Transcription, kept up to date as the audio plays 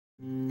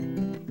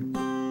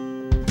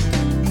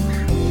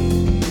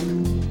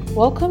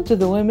Welcome to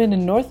the Women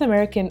in North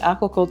American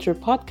Aquaculture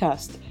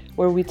podcast,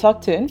 where we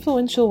talk to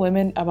influential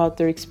women about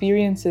their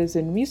experiences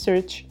in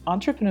research,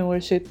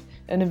 entrepreneurship,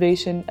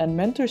 innovation, and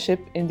mentorship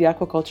in the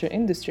aquaculture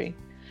industry.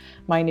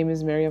 My name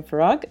is Miriam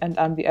Farag, and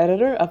I'm the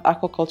editor of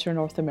Aquaculture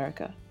North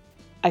America.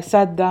 I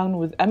sat down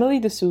with Emily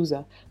de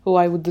Sousa, who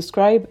I would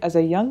describe as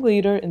a young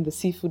leader in the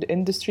seafood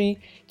industry,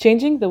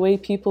 changing the way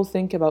people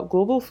think about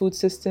global food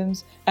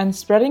systems and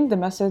spreading the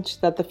message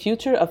that the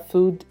future of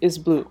food is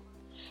blue.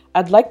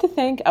 I'd like to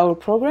thank our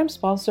program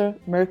sponsor,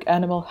 Merck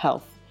Animal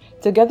Health.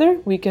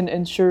 Together, we can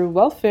ensure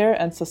welfare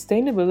and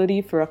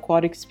sustainability for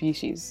aquatic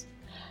species.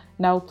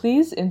 Now,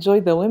 please enjoy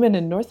the Women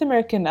in North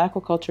American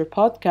Aquaculture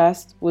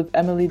podcast with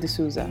Emily de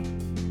Sousa.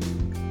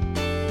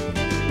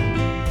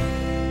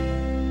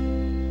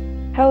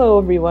 Hello,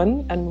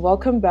 everyone, and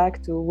welcome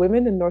back to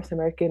Women in North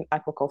American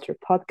Aquaculture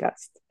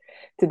podcast.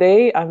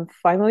 Today, I'm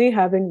finally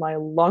having my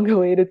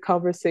long-awaited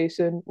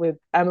conversation with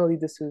Emily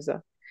de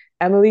Sousa.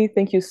 Emily,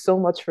 thank you so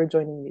much for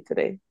joining me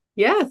today.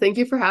 Yeah, thank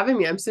you for having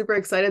me. I'm super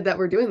excited that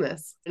we're doing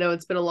this. I know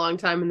it's been a long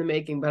time in the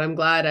making, but I'm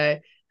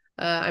glad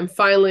I'm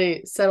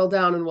finally settled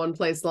down in one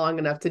place long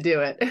enough to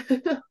do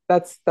it.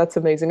 That's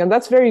amazing. And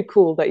that's very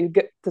cool that you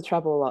get to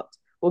travel a lot.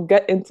 We'll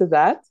get into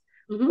that.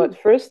 Mm-hmm.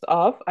 But first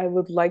off, I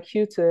would like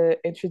you to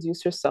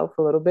introduce yourself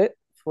a little bit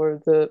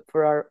for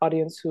our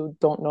audience who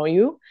don't know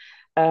you.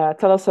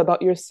 Tell us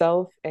about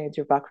yourself and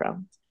your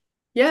background.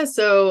 Yeah,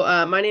 so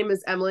my name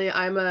is Emily.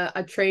 I'm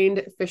a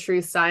trained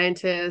fisheries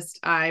scientist.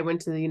 I went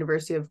to the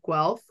University of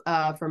Guelph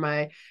for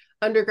my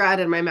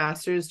undergrad and my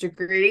master's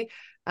degree.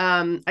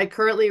 I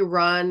currently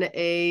run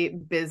a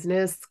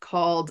business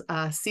called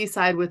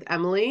Seaside with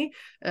Emily,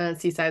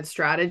 Seaside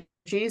Strategy.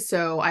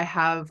 So I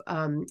have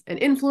an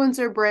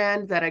influencer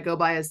brand that I go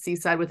by as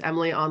Seaside with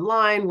Emily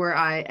online, where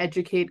I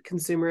educate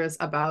consumers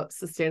about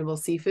sustainable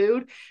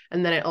seafood.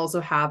 And then I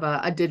also have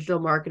a digital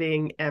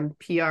marketing and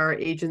PR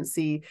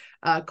agency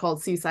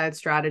called Seaside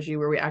Strategy,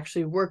 where we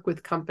actually work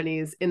with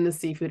companies in the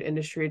seafood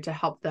industry to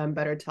help them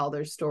better tell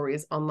their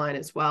stories online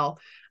as well.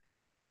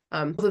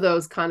 Both of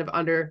those kind of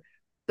under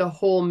the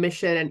whole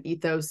mission and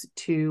ethos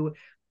to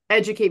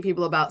educate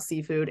people about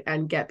seafood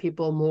and get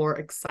people more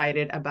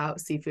excited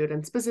about seafood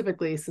and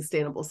specifically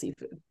sustainable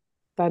seafood.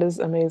 That is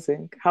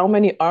amazing. How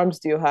many arms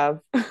do you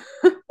have?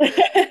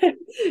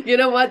 You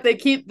know what? They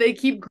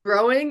keep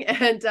growing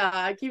and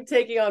keep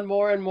taking on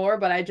more and more,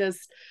 but I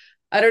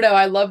don't know.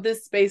 I love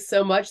this space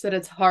so much that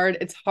it's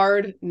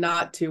hard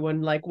not to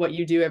when like what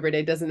you do every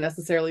day doesn't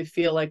necessarily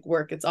feel like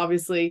work. It's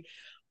obviously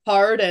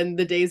hard and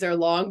the days are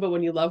long, but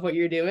when you love what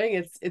you're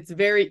doing, it's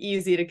very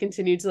easy to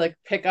continue to like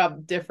pick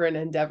up different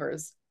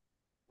endeavors.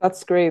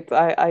 That's great.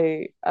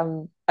 I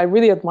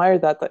really admire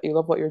that you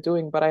love what you're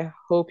doing, but I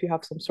hope you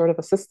have some sort of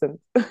assistant.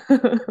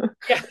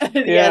 Yeah,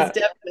 Yeah, yes,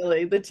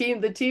 definitely. The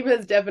team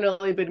has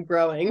definitely been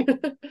growing.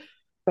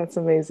 that's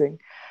amazing.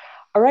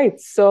 All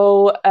right,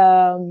 so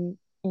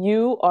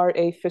you are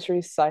a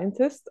fisheries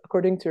scientist,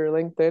 according to your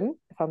LinkedIn,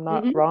 if I'm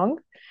not Mm-hmm. wrong.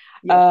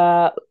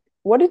 Yep.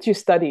 What did you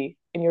study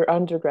in your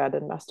undergrad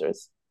and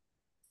master's?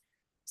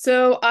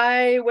 So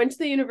I went to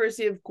the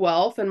University of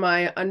Guelph, and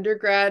my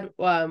undergrad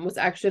was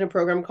actually in a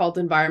program called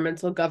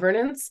environmental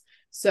governance.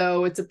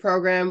 So it's a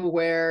program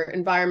where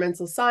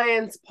environmental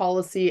science,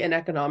 policy, and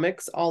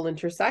economics all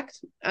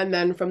intersect. And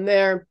then from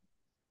there,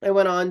 I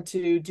went on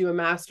to do a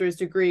master's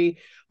degree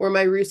where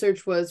my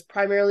research was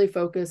primarily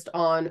focused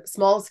on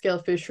small scale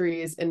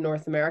fisheries in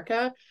North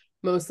America,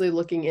 mostly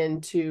looking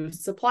into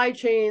supply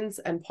chains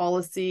and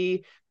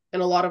policy.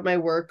 And a lot of my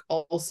work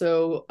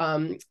also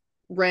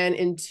ran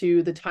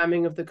into the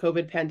timing of the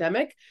COVID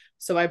pandemic.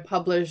 So I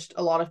published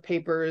a lot of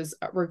papers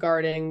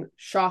regarding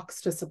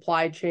shocks to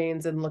supply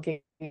chains and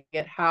looking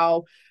at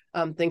how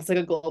things like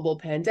a global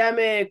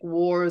pandemic,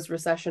 wars,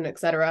 recession,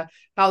 etc.,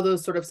 how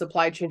those sort of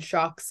supply chain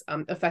shocks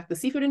affect the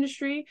seafood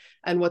industry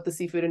and what the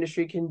seafood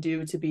industry can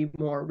do to be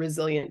more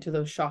resilient to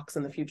those shocks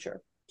in the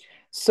future.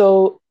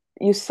 So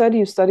you said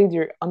you studied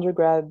your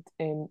undergrad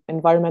in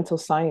environmental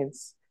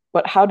science,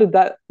 but how did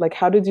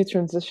you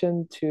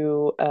transition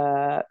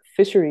to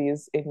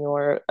fisheries in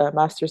your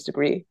master's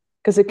degree?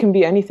 Because it can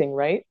be anything,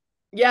 right?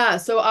 Yeah,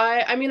 so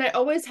I mean I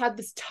always had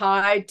this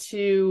tie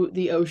to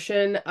the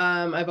ocean.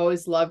 I've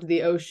always loved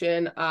the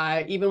ocean.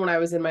 I even when I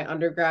was in my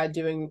undergrad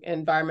doing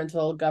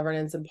environmental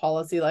governance and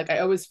policy, like I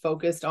always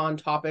focused on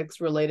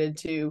topics related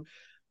to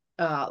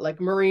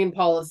like marine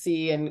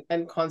policy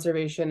and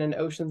conservation and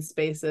ocean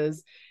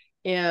spaces.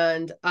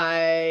 And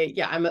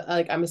I'm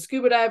a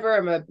scuba diver.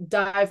 I'm a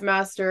dive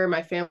master.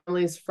 My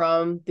family's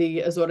from the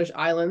Azores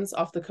Islands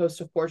off the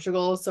coast of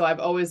Portugal, so I've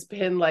always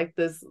been like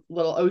this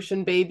little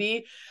ocean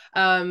baby.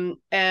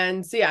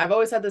 And so yeah, I've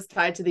always had this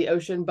tie to the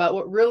ocean. But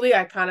what really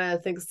I kind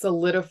of think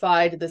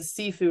solidified the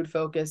seafood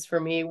focus for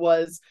me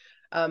was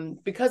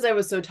because I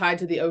was so tied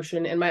to the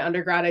ocean. In my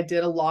undergrad, I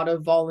did a lot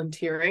of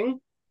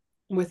volunteering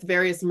with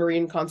various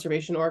marine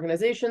conservation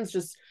organizations,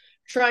 just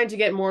trying to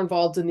get more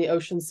involved in the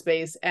ocean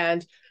space.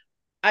 And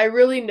I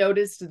really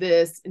noticed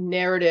this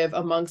narrative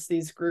amongst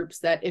these groups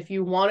that if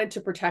you wanted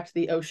to protect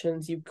the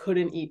oceans, you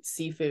couldn't eat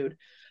seafood.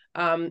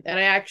 And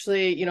I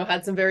actually,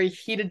 had some very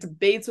heated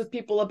debates with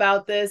people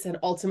about this and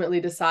ultimately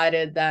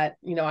decided that,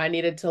 I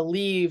needed to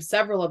leave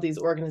several of these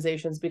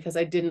organizations because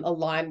I didn't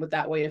align with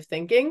that way of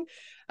thinking.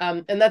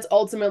 And that's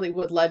ultimately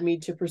what led me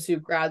to pursue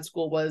grad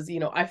school was,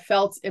 I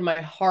felt in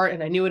my heart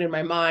and I knew it in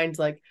my mind,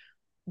 like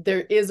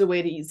there is a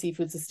way to eat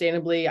seafood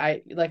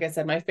sustainably. Like I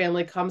said, my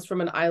family comes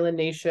from an island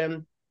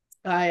nation.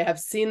 I have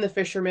seen the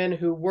fishermen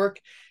who work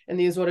in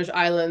the Azores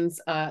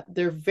Islands.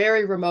 They're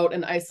very remote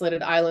and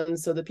isolated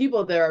islands. So the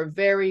people there are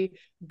very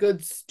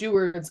good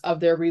stewards of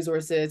their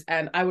resources.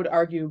 And I would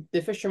argue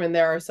the fishermen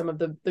there are some of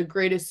the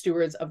greatest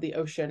stewards of the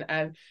ocean.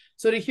 And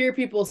so to hear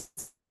people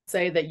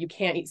say that you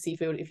can't eat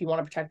seafood if you want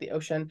to protect the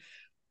ocean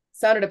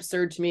sounded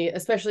absurd to me,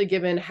 especially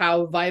given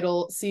how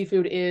vital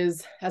seafood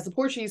is as a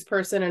Portuguese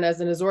person and as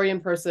an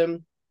Azorean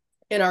person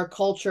in our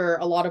culture.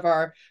 A lot of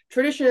our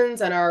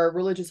traditions and our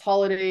religious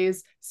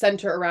holidays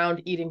center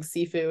around eating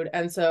seafood.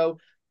 And so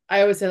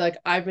I always say, like,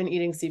 I've been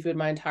eating seafood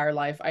my entire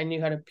life. I knew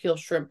how to peel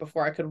shrimp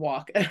before I could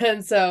walk.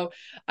 And so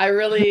I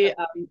really,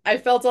 I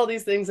felt all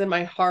these things in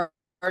my heart,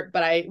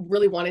 but I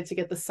really wanted to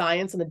get the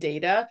science and the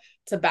data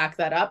to back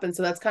that up. And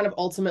so that's kind of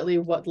ultimately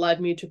what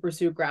led me to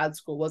pursue grad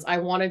school was I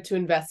wanted to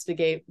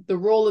investigate the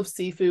role of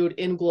seafood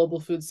in global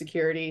food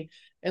security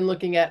and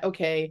looking at,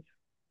 okay,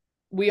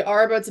 we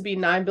are about to be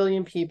 9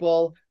 billion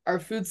people. Our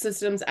food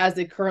systems as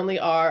they currently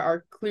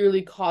are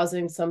clearly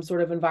causing some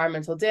sort of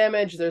environmental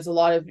damage. There's a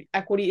lot of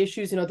equity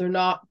issues. They're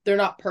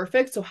not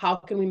perfect. So how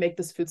can we make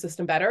this food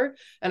system better?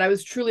 And I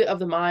was truly of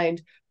the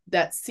mind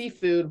that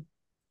seafood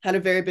had a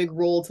very big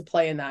role to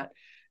play in that.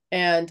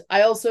 And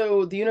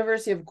the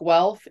University of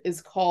Guelph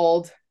is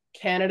called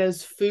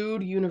Canada's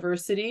Food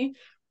University.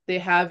 They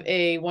have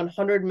a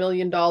 $100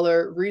 million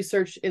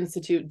research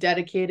institute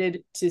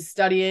dedicated to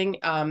studying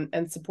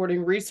and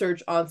supporting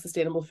research on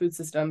sustainable food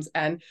systems.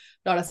 And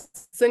not a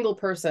single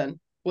person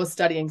was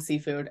studying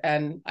seafood.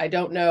 And I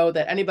don't know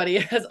that anybody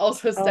has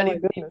also Oh my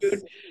studied seafood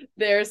goodness.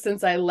 there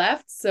since I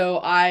left. So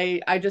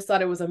I just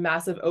thought it was a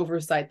massive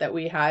oversight that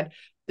we had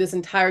this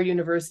entire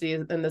university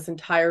and this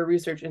entire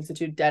research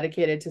institute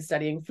dedicated to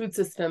studying food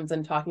systems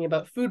and talking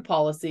about food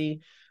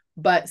policy,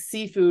 but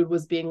seafood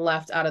was being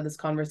left out of this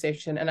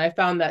conversation. And I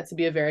found that to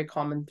be a very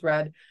common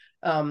thread.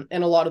 And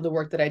a lot of the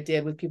work that I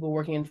did with people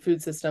working in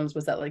food systems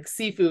was that like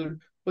seafood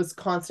was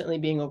constantly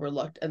being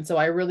overlooked. And so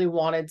I really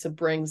wanted to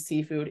bring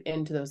seafood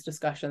into those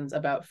discussions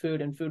about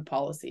food and food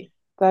policy.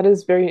 That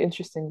is very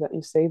interesting that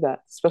you say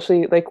that,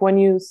 especially like when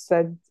you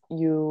said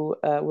you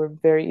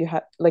you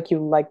had like you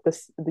like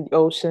the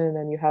ocean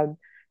and you had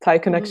tie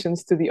Mhm.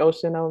 connections to the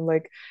ocean. I'm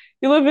like,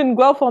 you live in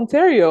Guelph,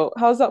 Ontario.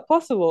 How's that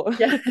possible?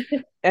 Yeah.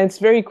 And it's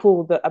very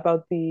cool that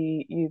about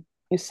you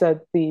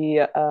said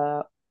the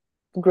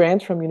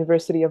grant from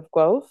University of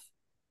Guelph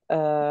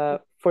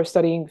for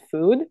studying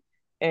food,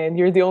 and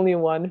you're the only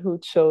one who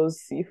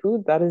chose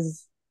seafood. That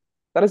is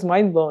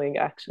mind blowing,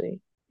 actually.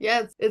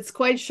 Yeah, it's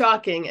quite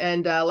shocking.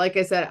 And like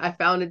I said, I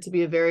found it to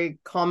be a very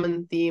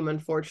common theme,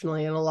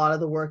 unfortunately, in a lot of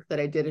the work that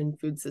I did in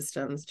food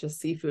systems. Just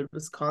seafood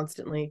was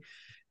constantly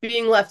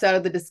being left out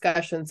of the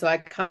discussion. So I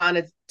kind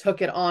of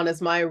took it on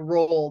as my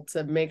role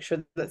to make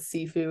sure that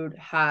seafood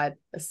had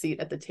a seat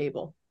at the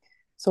table.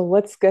 So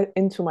let's get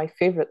into my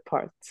favorite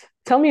part.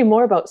 Tell me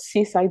more about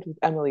Seaside with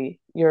Emily,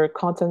 your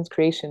content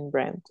creation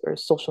brand or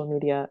social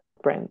media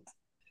brand.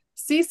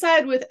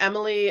 Seaside with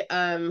Emily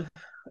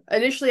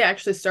initially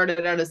actually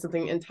started out as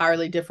something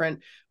entirely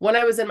different. When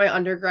I was in my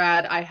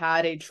undergrad, I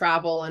had a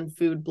travel and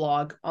food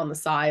blog on the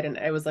side, and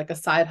it was like a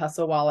side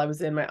hustle while I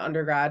was in my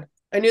undergrad.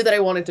 I knew that I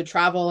wanted to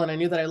travel and I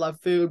knew that I love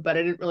food, but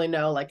I didn't really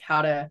know like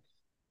how to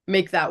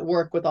make that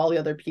work with all the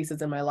other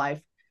pieces in my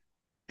life.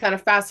 Kind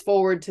of fast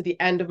forward to the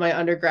end of my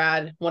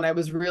undergrad when I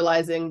was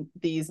realizing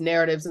these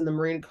narratives in the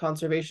marine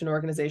conservation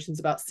organizations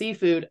about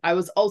seafood, I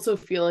was also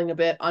feeling a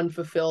bit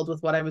unfulfilled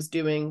with what I was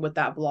doing with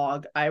that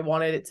blog. I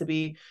wanted it to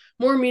be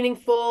more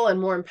meaningful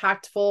and more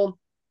impactful.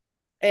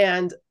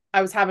 And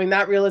I was having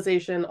that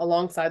realization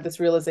alongside this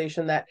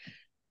realization that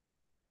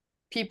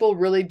people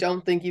really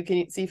don't think you can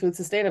eat seafood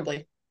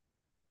sustainably.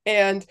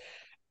 And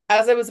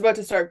as I was about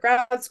to start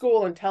grad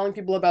school and telling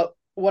people about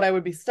what I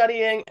would be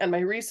studying and my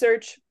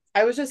research,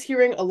 I was just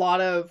hearing a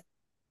lot of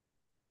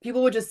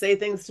people would just say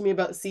things to me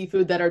about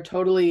seafood that are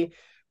totally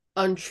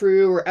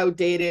untrue or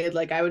outdated.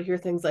 Like I would hear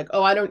things like,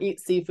 "Oh, I don't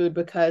eat seafood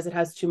because it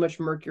has too much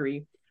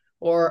mercury,"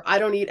 or "I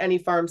don't eat any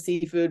farm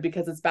seafood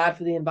because it's bad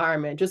for the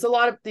environment." Just a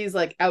lot of these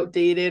like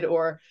outdated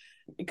or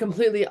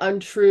completely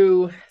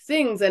untrue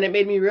things. And it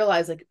made me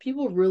realize like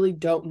people really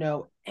don't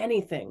know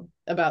anything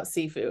about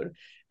seafood.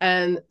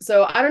 And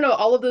so I don't know,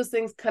 all of those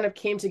things kind of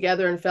came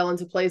together and fell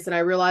into place. And I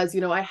realized,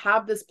 I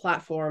have this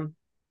platform.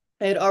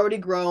 I had already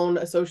grown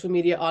a social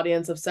media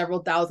audience of several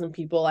thousand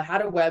people. I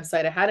had a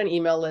website, I had an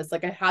email list,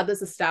 like I had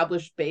this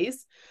established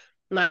base.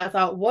 And I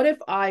thought, what if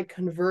I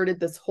converted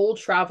this whole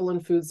travel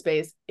and food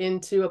space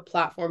into a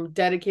platform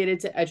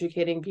dedicated to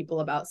educating people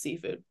about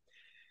seafood?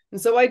 And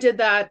so I did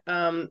that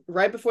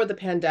right before the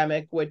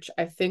pandemic, which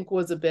I think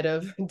was a bit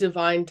of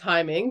divine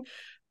timing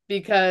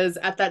because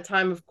at that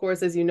time, of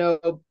course, as you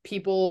know,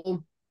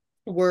 people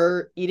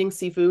were eating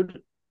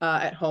seafood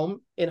at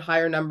home in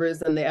higher numbers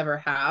than they ever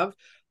have.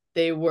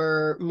 They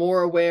were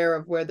more aware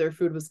of where their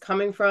food was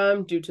coming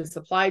from due to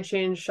supply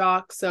chain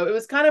shocks. So it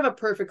was kind of a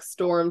perfect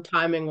storm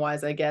timing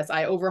wise, I guess.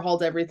 I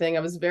overhauled everything.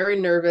 I was very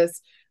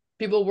nervous.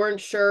 People weren't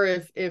sure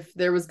if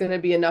there was going to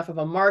be enough of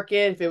a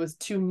market, if it was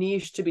too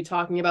niche to be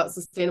talking about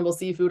sustainable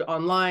seafood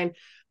online.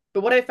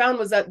 But what I found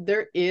was that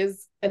there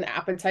is an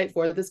appetite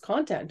for this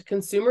content.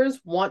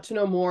 Consumers want to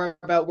know more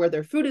about where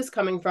their food is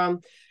coming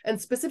from and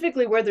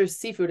specifically where their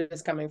seafood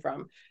is coming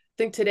from.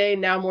 I think today,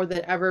 now more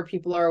than ever,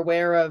 people are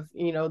aware of,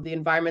 the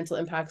environmental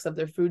impacts of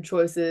their food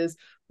choices,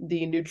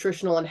 the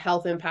nutritional and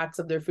health impacts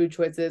of their food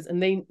choices,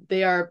 and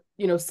they are,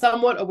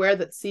 somewhat aware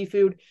that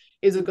seafood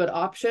is a good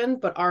option,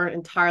 but aren't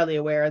entirely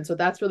aware. And so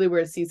that's really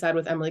where Seaside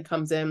with Emily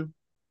comes in.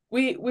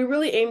 We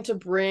really aim to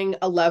bring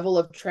a level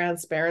of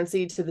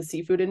transparency to the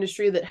seafood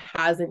industry that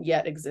hasn't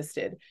yet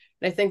existed.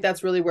 And I think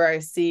that's really where I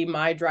see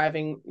my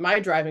driving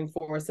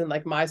force and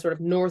like my sort of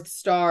North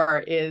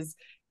Star is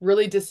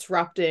really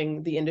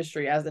disrupting the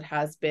industry as it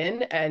has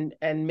been and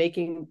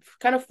making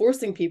kind of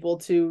forcing people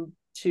to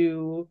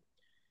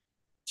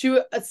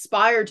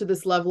aspire to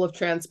this level of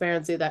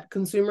transparency that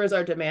consumers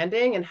are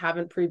demanding and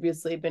haven't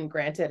previously been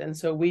granted. And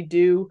so we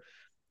do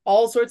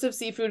all sorts of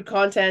seafood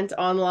content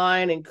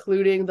online,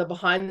 including the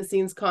behind the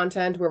scenes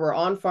content where we're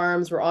on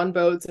farms, we're on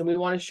boats, and we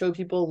want to show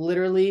people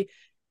literally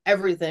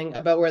everything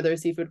about where their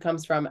seafood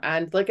comes from.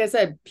 And like I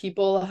said,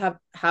 people have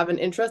an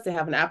interest, they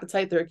have an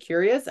appetite, they're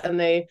curious, and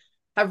they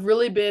have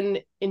really been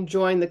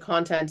enjoying the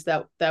content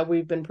that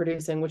we've been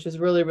producing, which is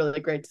really, really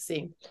great to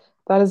see.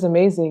 That is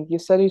amazing. You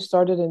said you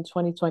started in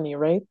 2020,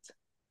 right?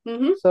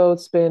 Mm-hmm. So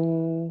it's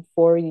been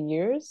 4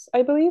 years,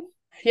 I believe.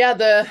 Yeah,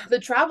 the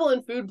travel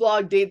and food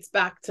blog dates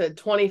back to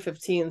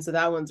 2015, so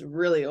that one's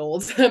really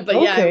old. But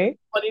yeah, it was Okay.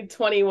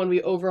 2020 when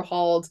we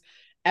overhauled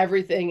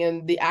everything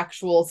and the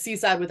actual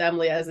Seaside with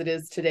Emily as it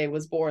is today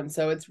was born.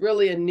 So it's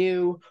really a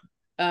new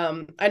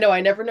I know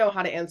I never know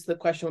how to answer the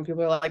question when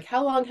people are like,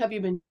 "How long have you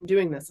been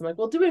doing this?" I'm like,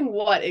 "Well, doing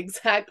what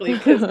exactly?"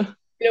 Because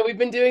we've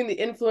been doing the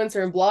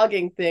influencer and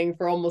blogging thing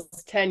for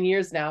almost 10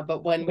 years now,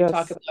 but when we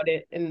talk Yes. about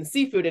it in the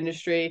seafood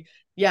industry,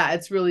 yeah,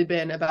 it's really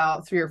been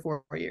about 3 or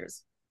 4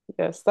 years.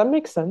 Yes, that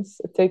makes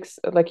sense. It takes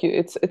like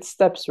it's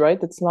steps, right?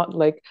 It's not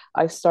like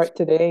I start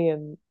today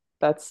and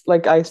that's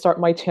like I start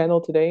my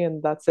channel today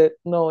and that's it.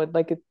 No,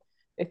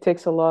 it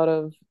takes a lot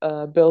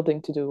of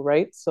building to do,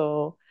 right?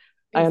 So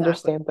I Exactly.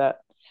 understand that.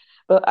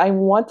 But I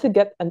want to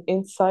get an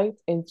insight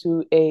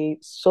into a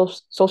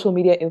social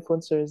media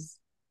influencer's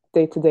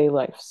day-to-day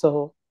life.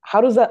 So how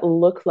does that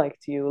look like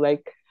to you?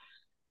 Like,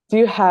 do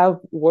you have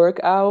work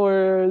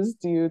hours?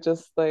 Do you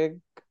just like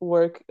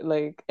work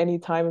like any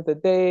time of the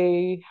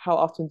day? How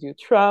often do you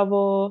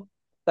travel?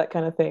 That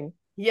kind of thing.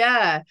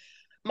 Yeah.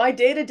 My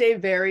day to day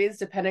varies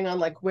depending on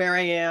like where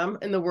I am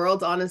in the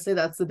world. Honestly,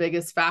 that's the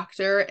biggest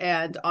factor.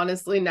 And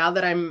honestly, now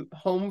that I'm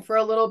home for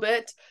a little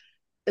bit,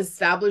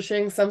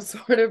 establishing some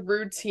sort of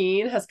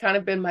routine has kind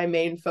of been my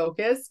main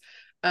focus.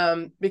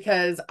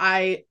 Because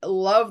I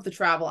love the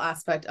travel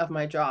aspect of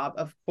my job,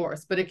 of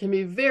course, but it can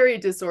be very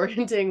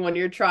disorienting when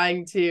you're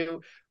trying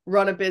to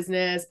run a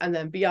business and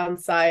then be on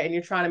site and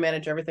you're trying to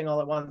manage everything all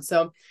at once.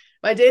 So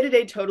my day to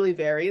day totally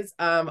varies.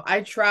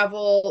 I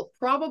travel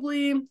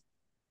probably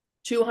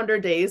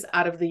 200 days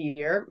out of the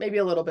year, maybe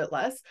a little bit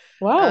less.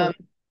 Um, Wow.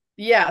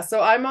 yeah,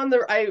 so I've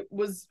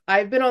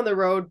been on the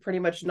road pretty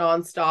much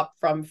nonstop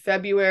from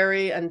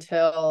February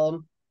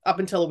until up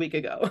until a week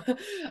ago.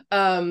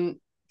 um,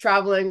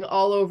 Traveling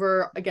all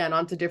over again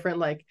onto different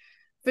like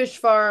fish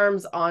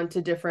farms, onto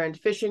different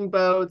fishing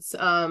boats,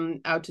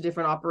 out to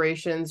different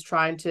operations,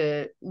 trying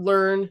to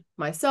learn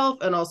myself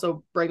and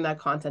also bring that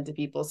content to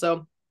people.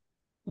 So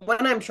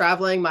when I'm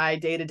traveling, my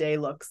day to day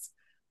looks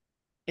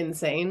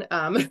insane.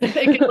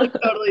 It can look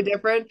totally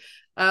different.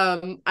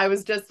 I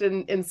was just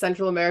in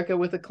Central America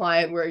with a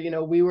client where,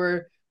 we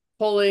were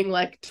pulling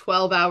like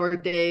 12-hour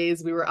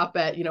days. We were up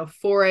at,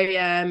 4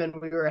 a.m.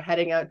 and we were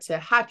heading out to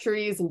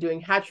hatcheries and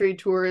doing hatchery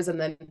tours. And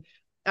then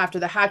after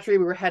the hatchery,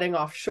 we were heading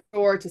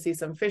offshore to see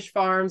some fish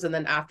farms. And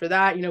then after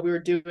that, we were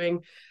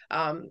doing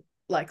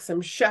like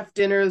some chef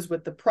dinners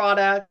with the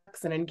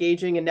products and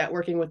engaging and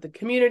networking with the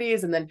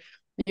communities. And then,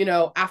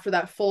 after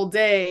that full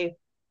day,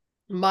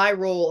 my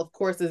role, of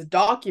course, is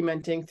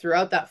documenting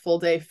throughout that full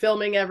day,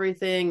 filming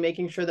everything,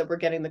 making sure that we're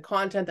getting the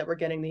content, that we're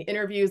getting the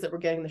interviews, that we're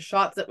getting the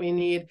shots that we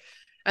need.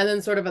 And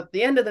then, sort of at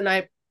the end of the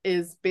night,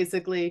 is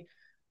basically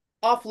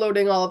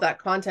offloading all of that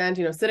content,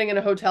 sitting in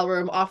a hotel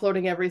room,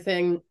 offloading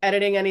everything,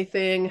 editing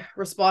anything,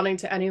 responding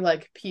to any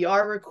like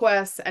PR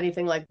requests,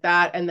 anything like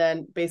that, and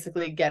then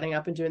basically getting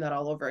up and doing that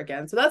all over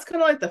again. So that's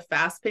kind of like the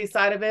fast paced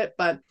side of it.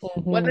 But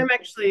when Hmm. I'm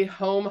actually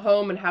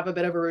home and have a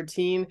bit of a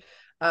routine,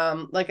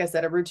 like I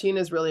said, a routine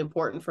is really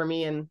important for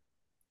me. And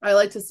I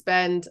like to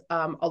spend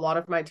a lot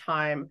of my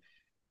time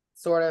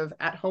sort of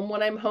at home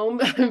when I'm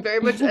home. I'm very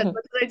much, as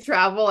much as I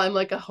travel, I'm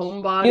like a You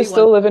homebody. When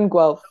still live in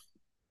Guelph.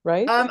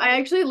 right? I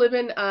actually live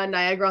in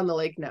Niagara on the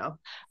Lake now.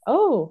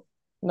 Oh,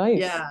 nice.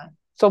 Yeah.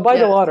 So by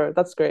the Yes, water,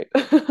 that's great.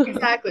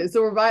 exactly.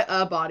 So we're by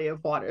a body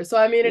of water. So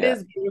I mean, it Yeah.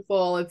 is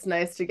beautiful. It's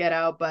nice to get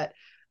out, but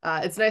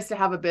it's nice to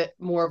have a bit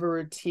more of a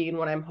routine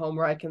when I'm home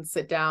where I can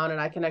sit down and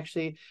I can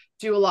actually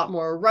do a lot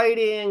more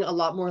writing, a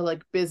lot more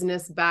like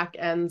business back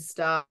end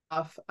stuff,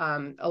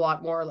 a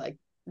lot more like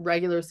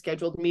regular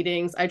scheduled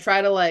meetings. I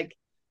try to like,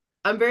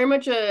 I'm very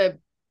much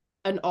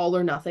an all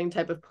or nothing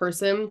type of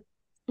person.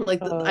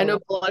 Like I know Oh,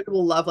 a lot of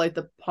people love like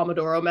the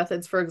Pomodoro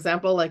methods, for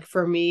example. Like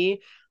for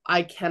me,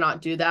 I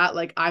cannot do that.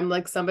 Like I'm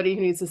like somebody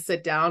who needs to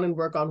sit down and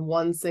work on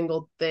one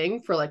single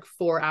thing for like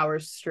 4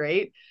 hours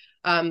straight.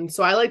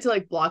 So I like to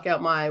like block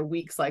out my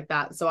weeks like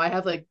that. So I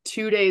have like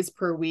 2 days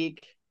per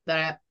week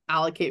that I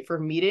allocate for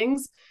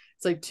meetings.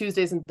 It's like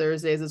Tuesdays and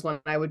Thursdays is when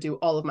I would do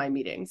all of my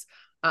meetings.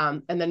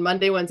 And then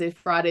Monday, Wednesday,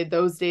 Friday,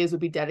 those days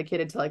would be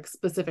dedicated to like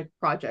specific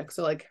projects.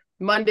 So like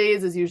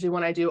Mondays is usually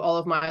when I do all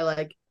of my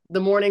like the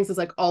mornings is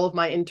like all of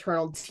my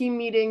internal team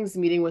meetings,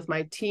 meeting with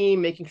my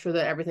team, making sure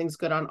that everything's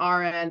good on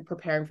our end,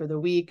 preparing for the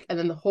week. And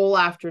then the whole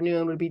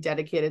afternoon would be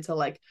dedicated to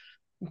like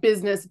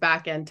business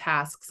back end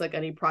tasks, like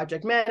any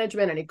project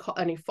management,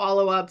 any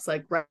follow-ups,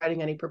 like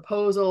writing any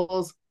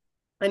proposals,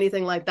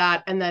 anything like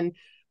that. And then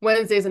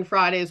Wednesdays and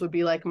Fridays would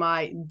be like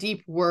my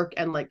deep work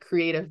and like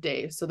creative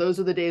days. So those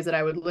are the days that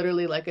I would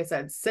literally, like I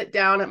said, sit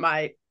down at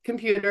my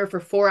computer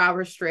for 4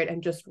 hours straight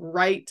and just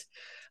write.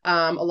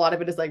 A lot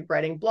of it is like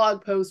writing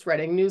blog posts,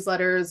 writing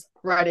newsletters,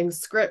 writing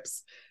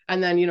scripts.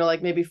 And then,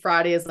 like maybe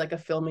Friday is like a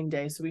filming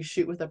day. So we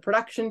shoot with a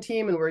production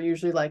team and we're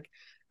usually like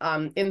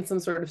in some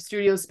sort of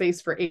studio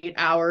space for 8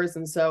 hours.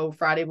 And so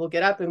Friday we'll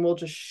get up and we'll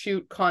just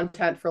shoot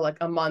content for like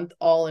a month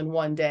all in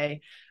one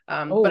day.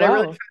 oh But I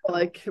really wow. try to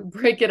like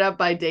break it up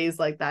by days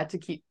like that to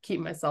keep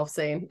myself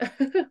sane.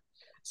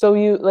 So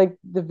you like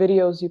the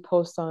videos you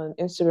post on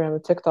Instagram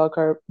and TikTok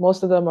are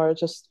most of them are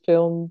just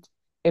filmed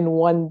in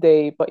one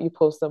day, but you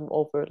post them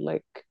over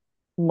like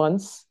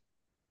months.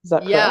 Is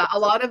that Yeah, a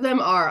correct? lot of them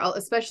are,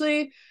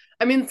 especially,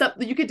 I mean, some,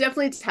 you could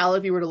definitely tell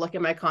if you were to look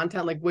at my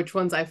content, like which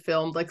ones I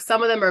filmed. Like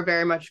some of them are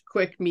very much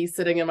quick, me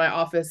sitting in my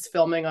office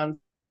filming on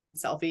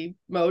selfie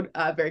mode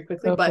very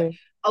quickly. But Okay.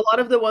 a lot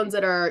of the ones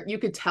that are, you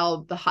could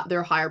tell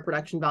their higher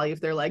production value if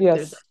they're like,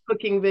 there's Yes.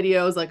 cooking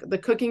videos, like the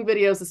cooking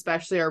videos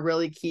especially are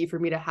really key for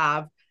me to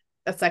have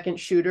a second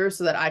shooter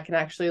so that I can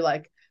actually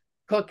like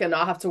cook and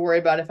not have to worry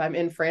about if I'm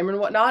in frame and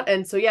whatnot.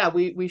 And so yeah,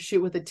 we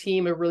shoot with a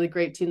team, a really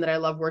great team that I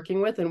love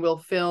working with, and we'll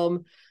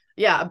film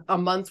a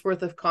month's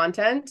worth of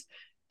content,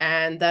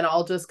 and then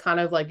I'll just kind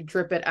of like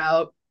drip it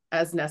out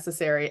as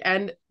necessary.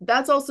 And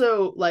that's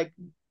also like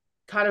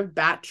kind of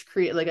batch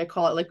create, like I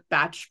call it like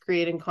batch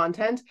creating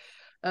content.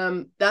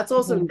 That's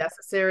also Mhm.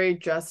 necessary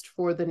just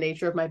for the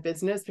nature of my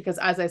business because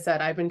as I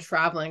said, I've been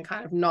traveling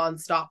kind of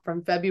nonstop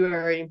from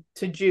February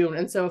to June.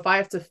 And so if I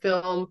have to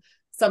film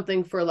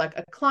something for like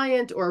a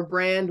client or a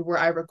brand where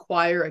I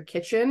require a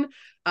kitchen,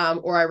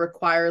 or I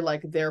require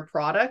like their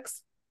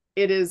products,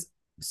 it is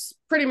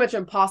pretty much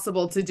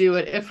impossible to do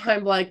it if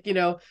I'm like,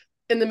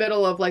 in the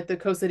middle of like the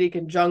Costa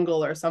Rican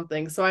jungle or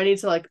something. So I need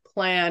to like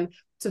plan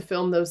to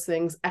film those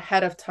things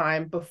ahead of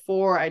time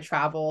before I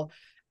travel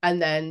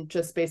and then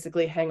just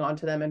basically hang on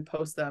to them and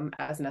post them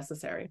as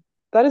necessary.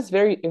 That is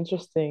very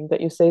interesting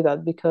that you say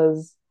that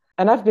because,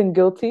 and I've been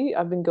guilty.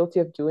 I've been guilty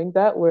of doing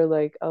that where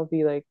like I'll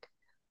be like,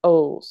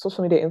 oh,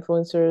 social media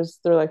influencers,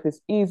 their life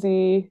is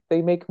easy.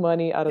 They make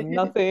money out of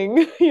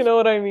nothing. You know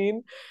what I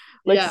mean?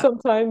 Like Yeah.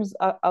 sometimes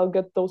I'll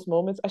get those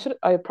moments.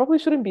 I probably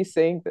shouldn't be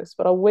saying this,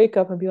 but I'll wake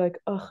up and be like,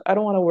 oh, I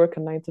don't want to work a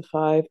 9 to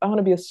 5. I want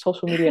to be a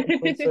social media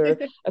influencer,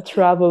 a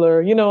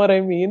traveler. You know what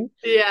I mean?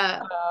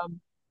 Yeah.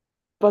 Um,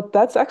 but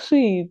that's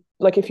actually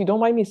like, if you don't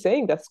mind me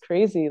saying, that's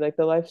crazy. Like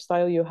the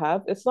lifestyle you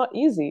have, it's not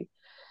easy.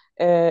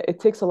 It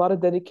takes a lot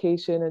of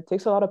dedication. It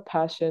takes a lot of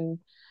passion.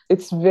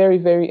 It's very,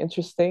 very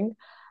interesting.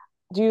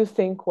 Do you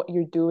think what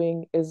you're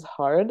doing is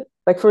hard?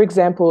 Like, for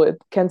example,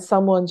 can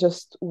someone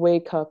just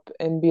wake up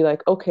and be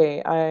like,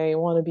 okay, I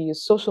want to be a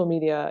social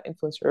media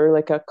influencer or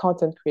like a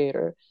content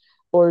creator?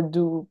 Or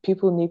do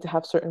people need to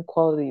have certain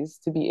qualities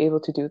to be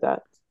able to do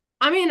that?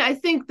 I mean, I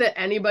think that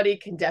anybody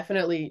can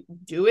definitely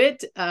do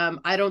it.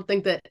 I don't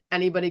think that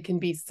anybody can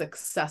be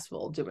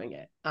successful doing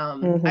it. I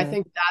Hmm.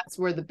 think that's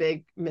where the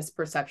big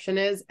misperception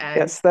is. And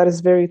Yes, that is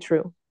very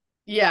true.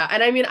 yeah,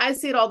 and I mean, I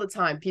see it all the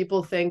time.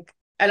 People think,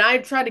 and I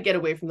try to get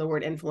away from the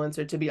word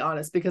influencer, to be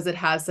honest, because it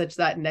has such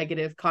that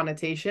negative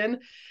connotation.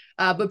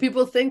 But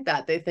people think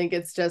that they think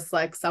it's just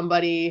like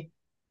somebody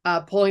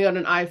pulling out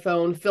an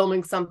iPhone,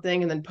 filming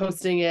something, and then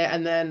posting it,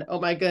 and then oh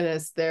my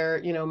goodness,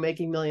 they're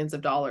making millions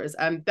of dollars.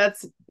 And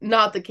that's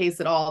not the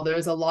case at all.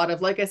 There's a lot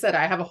of, like I said,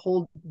 I have a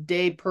whole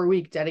day per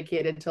week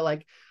dedicated to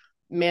like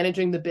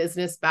managing the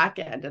business back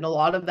end. And a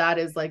lot of that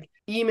is like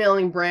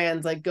emailing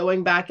brands, like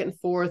going back and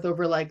forth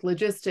over like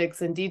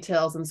logistics and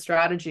details and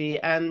strategy.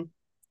 And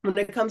when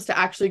it comes to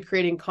actually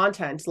creating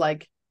content,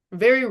 like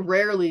very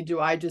rarely do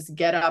I just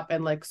get up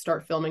and like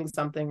start filming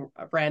something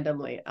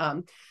randomly.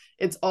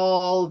 It's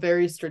all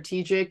very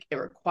strategic. It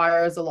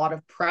requires a lot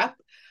of prep.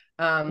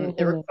 It Hmm.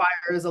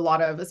 requires a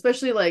lot of,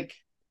 especially like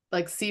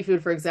like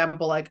seafood, for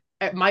example, like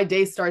my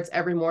day starts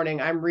every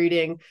morning. I'm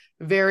reading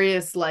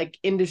various like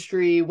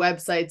industry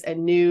websites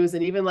and news,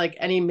 and even like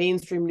any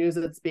mainstream news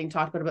that's being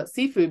talked about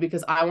seafood,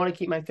 because I want to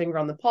keep my finger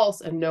on the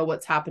pulse and know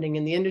what's happening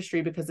in the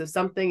industry. Because if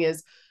something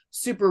is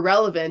super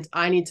relevant,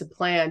 I need to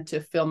plan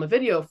to film a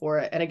video for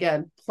it. And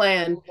again,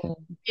 plan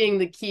being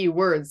the key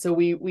word. So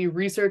we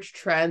research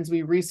trends,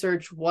 we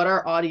research what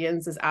our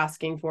audience is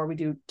asking for. We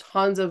do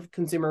tons of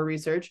consumer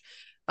research.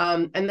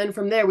 And then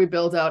from there, we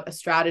build out a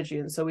strategy.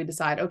 And so we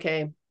decide,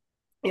 okay,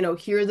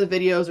 here are the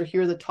videos or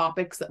here are the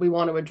topics that we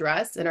want to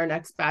address in our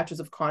next batches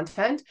of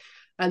content.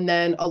 And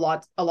then a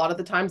lot of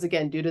the times,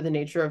 again, due to the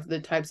nature of the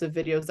types of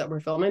videos that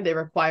we're filming, they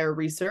require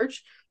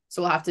research.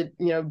 So we'll have to,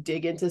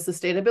 dig into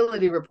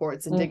sustainability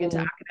reports and dig into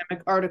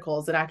academic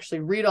articles and actually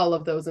read all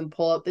of those and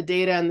pull out the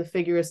data and the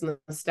figures and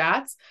the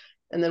stats.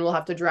 And then we'll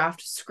have to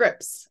draft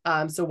scripts.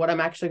 So what I'm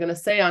actually going to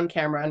say on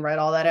camera and write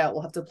all that out.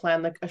 We'll have to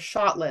plan like a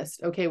shot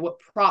list. Okay, what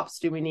props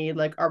do we need?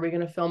 Like, are we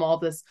going to film all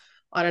this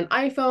on an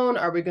iPhone?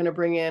 Are we going to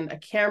bring in a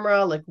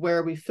camera? Like, where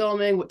are we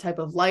filming? What type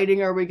of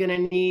lighting are we going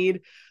to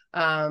need?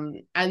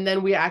 And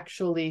then we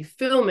actually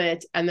film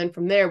it. And then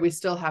from there, we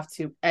still have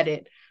to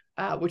edit,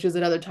 which is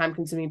another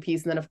time-consuming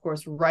piece. And then, of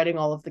course, writing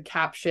all of the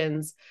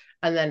captions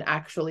and then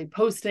actually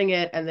posting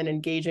it and then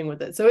engaging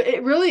with it. So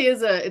it really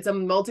is it's a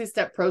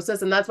multi-step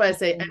process. And that's why I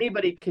say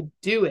anybody could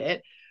do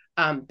it,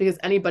 because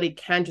anybody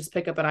can just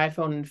pick up an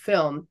iPhone and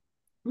film.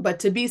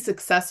 But to be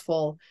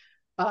successful,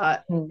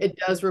 it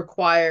does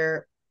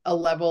require a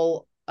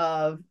level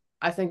of,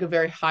 I think, a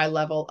very high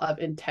level of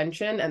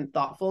intention and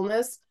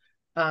thoughtfulness,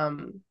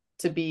 to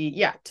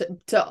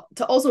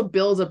also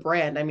build a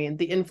brand. I mean,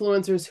 the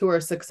influencers who are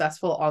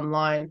successful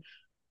online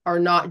are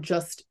not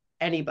just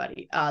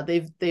anybody.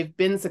 They've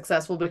been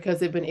successful because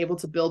they've been able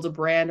to build a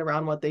brand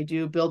around what they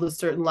do, build a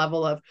certain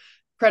level of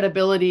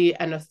credibility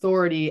and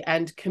authority,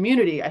 and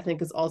community, I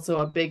think, is also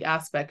a big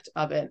aspect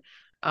of it.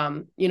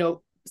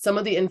 Some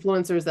of the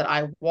influencers that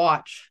I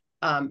watch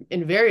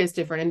in various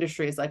different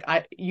industries, like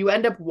you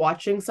end up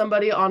watching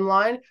somebody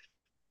online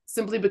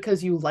simply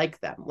because you like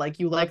them, like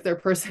you like their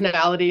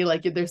personality,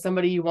 like there's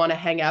somebody you want to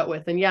hang out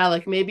with. And yeah,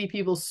 like maybe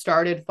people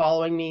started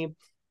following me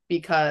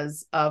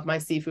because of my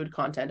seafood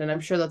content, and I'm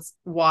sure that's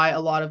why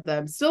a lot of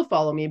them still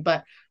follow me.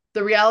 But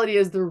the reality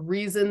is, the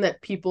reason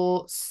that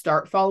people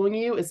start following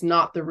you is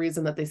not the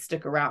reason that they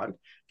stick around.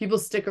 People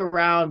stick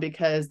around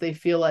because they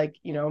feel like,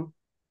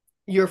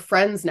 you're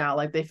friends now,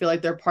 like they feel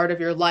like they're part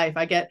of your life.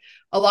 I get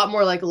a lot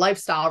more like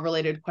lifestyle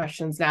related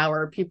questions now,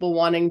 or people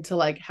wanting to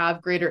like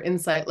have greater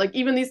insight, like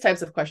even these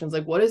types of questions,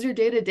 like what does your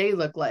day-to-day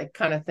look like,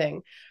 kind of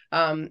thing.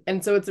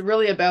 And so it's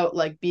really about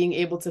like being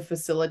able to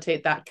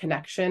facilitate that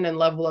connection and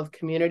level of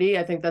community.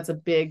 I think that's a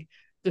big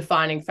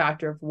defining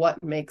factor of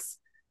what makes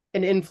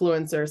an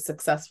influencer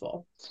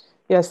successful.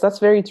 Yes, that's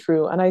very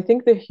true. And I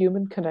think the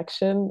human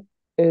connection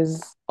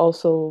is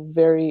also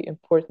very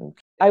important.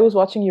 I was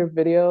watching your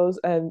videos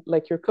and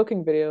like your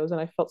cooking videos, and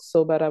I felt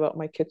so bad about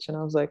my kitchen.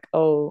 I was like,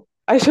 oh,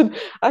 I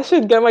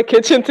should get my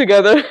kitchen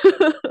together.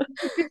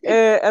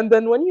 And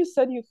then when you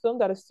said you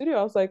filmed at a studio,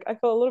 I was like, I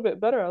felt a little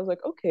bit better. I was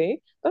like, okay,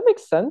 that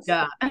makes sense.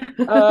 Yeah.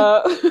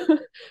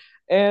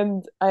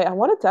 And I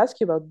wanted to ask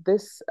you about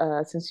this,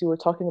 since you were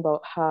talking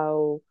about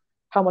how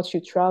much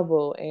you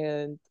travel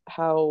and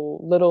how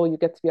little you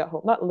get to be at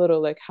home. Not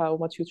little, like how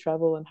much you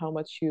travel and how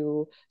much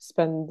you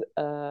spend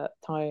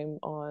time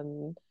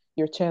on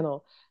your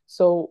channel.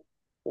 So,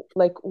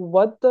 like,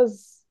 what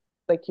does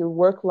like your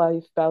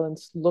work-life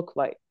balance look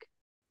like?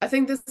 I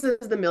think this is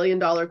the $1 million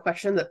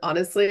question that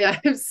honestly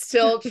I'm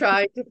still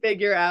trying to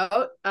figure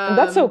out. And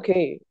that's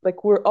okay.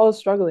 Like, we're all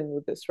struggling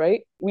with this,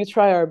 right? We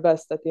try our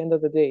best at the end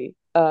of the day.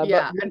 But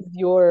Yeah. with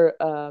your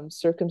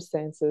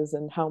circumstances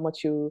and how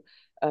much you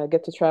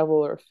get to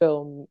travel or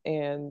film,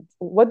 and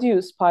what do you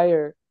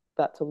aspire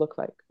that to look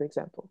like, for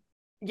example?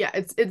 Yeah,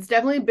 it's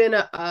definitely been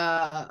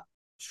a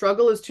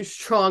struggle is too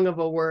strong of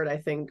a word, I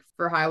think,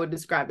 for how I would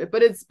describe it.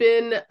 But it's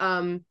been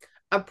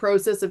a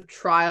process of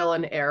trial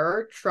and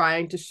error,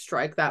 trying to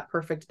strike that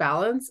perfect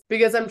balance,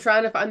 because I'm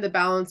trying to find the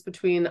balance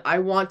between, I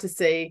want to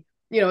say,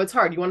 it's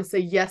hard. You want to say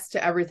yes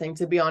to everything,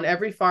 to be on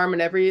every farm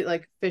and every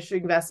like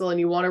fishing vessel, and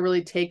you want to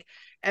really take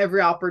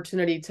every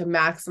opportunity to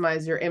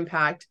maximize your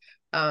impact.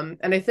 And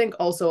I think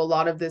also a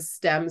lot of this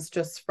stems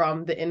just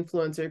from the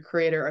influencer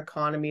creator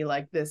economy,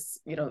 like this,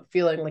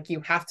 feeling like you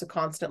have to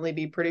constantly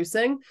be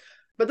producing.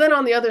 But then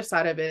on the other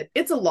side of it,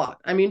 it's a lot.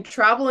 I mean,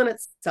 travel in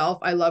itself,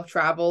 I love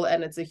travel,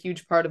 and it's a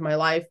huge part of my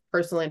life,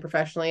 personally and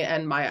professionally,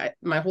 and my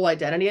whole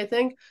identity, I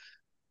think.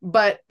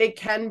 But it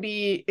can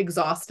be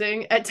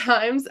exhausting at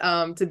times,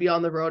 to be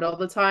on the road all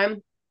the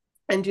time.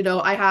 And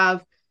I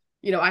have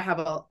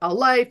a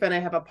life, and I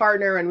have a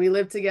partner, and we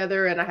live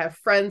together, and I have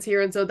friends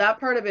here. And so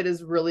that part of it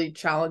is really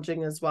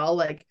challenging as well.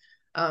 Like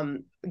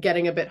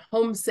getting a bit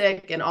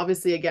homesick. And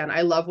obviously, again,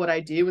 I love what I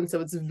do. And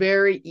so it's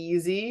very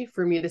easy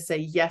for me to say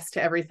yes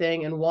to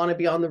everything and want to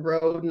be on the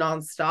road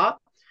nonstop.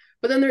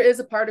 But then there is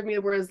a part of me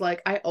where it's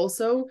like, I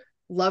also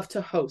love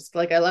to host.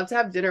 Like I love to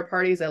have dinner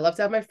parties. I love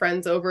to have my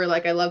friends over.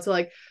 Like I love to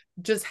like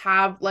just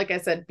have, like I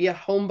said, be a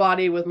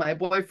homebody with my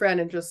boyfriend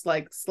and just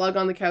like slug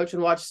on the couch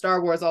and watch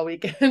Star Wars all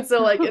weekend.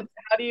 So like it's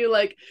how do you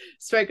like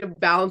strike a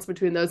balance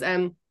between those?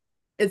 And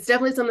it's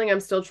definitely something I'm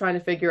still trying to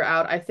figure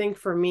out. I think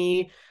for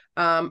me,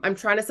 I'm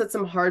trying to set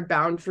some hard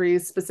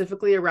boundaries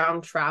specifically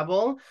around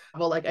travel.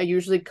 Well, like I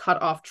usually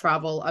cut off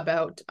travel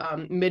about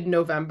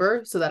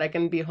mid-November so that I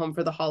can be home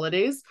for the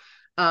holidays.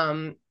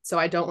 So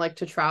I don't like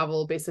to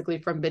travel basically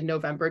from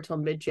mid-November till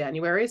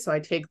mid-January. So I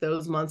take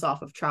those months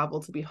off of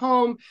travel to be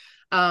home.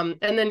 And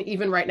then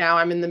even right now,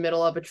 I'm in the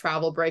middle of a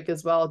travel break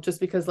as well, just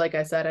because, like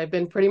I said, I've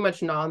been pretty much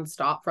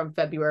nonstop from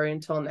February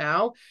until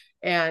now.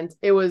 And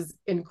it was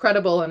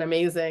incredible and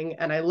amazing.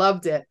 And I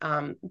loved it.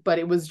 But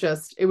it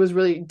was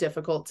really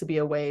difficult to be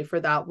away for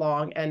that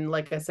long. And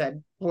like I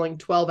said, pulling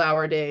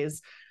 12-hour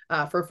days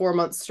for 4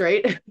 months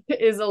straight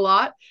is a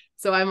lot.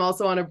 So I'm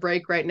also on a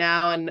break right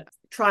now and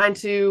trying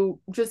to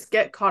just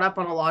get caught up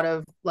on a lot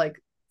of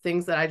like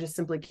things that I just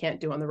simply can't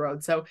do on the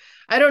road. So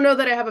I don't know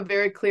that I have a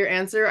very clear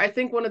answer. I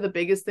think one of the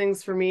biggest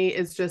things for me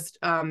is just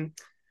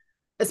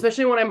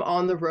especially when I'm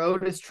on the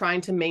road, is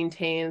trying to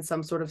maintain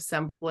some sort of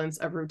semblance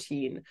of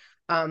routine.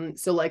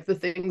 So like the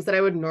things that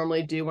I would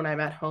normally do when I'm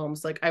at home.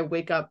 So like I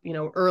wake up,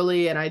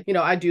 early and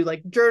I do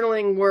like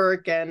journaling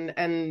work and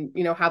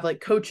have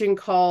like coaching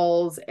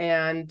calls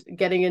and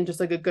getting in just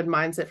like a good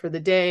mindset for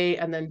the day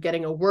and then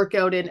getting a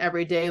workout in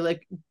every day.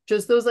 Like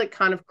just those like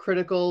kind of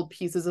critical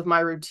pieces of my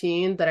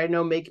routine that I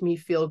know make me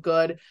feel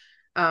good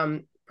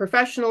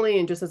professionally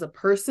and just as a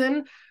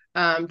person.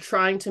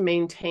 Trying to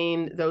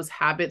maintain those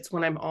habits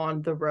when I'm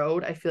on the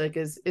road, I feel like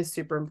is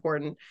super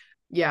important.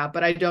 Yeah,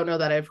 but I don't know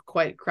that I've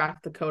quite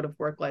cracked the code of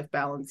work-life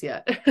balance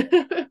yet.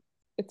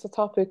 It's a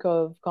topic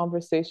of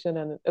conversation,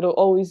 and it'll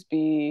always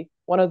be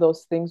one of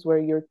those things where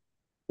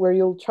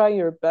you'll try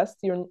your best.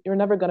 You're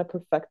never gonna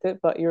perfect it,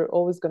 but you're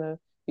always gonna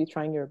be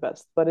trying your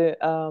best. But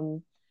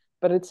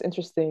it's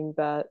interesting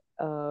that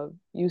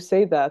you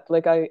say that.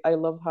 Like I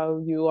love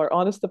how you are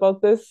honest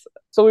about this.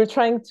 So we're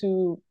trying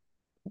to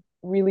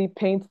really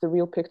paint the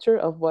real picture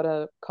of what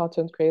a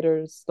content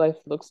creator's life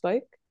looks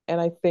like. And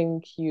I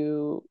think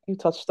you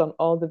touched on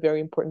all the very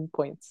important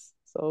points.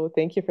 So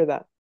thank you for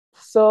that.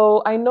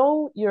 So I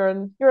know you're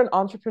an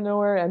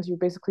entrepreneur and you're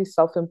basically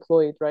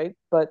self-employed, right?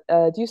 But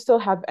do you still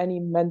have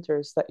any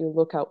mentors that you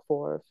look out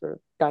for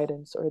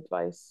guidance or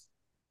advice?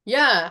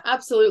 Yeah,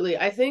 absolutely.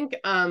 I think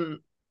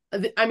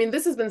I mean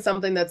this has been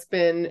something that's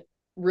been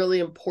really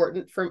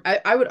important for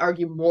I would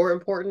argue more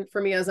important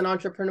for me as an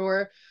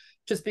entrepreneur,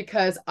 just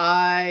because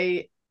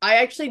I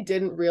actually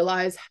didn't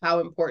realize how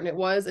important it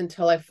was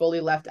until I fully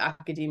left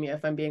academia,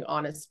 if I'm being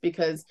honest,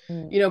 because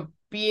Mm.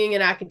 being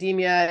in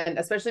academia and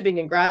especially being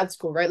in grad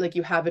school, right? Like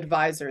you have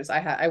advisors.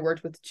 I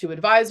worked with two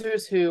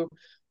advisors who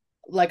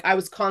like I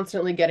was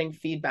constantly getting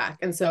feedback.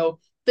 And so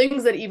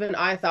things that even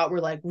I thought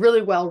were like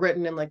really well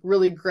written and like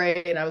really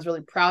great and I was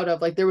really proud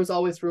of, like there was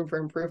always room for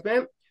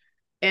improvement.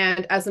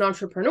 And as an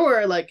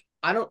entrepreneur, like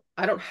I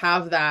don't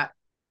have that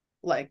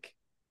like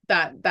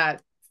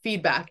that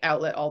feedback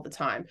outlet all the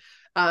time.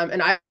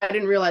 And I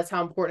didn't realize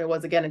how important it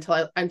was again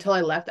until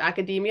I left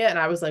academia and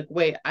I was like,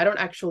 wait, I don't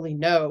actually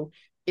know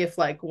if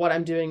like what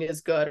I'm doing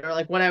is good. Or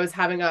like when I was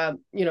having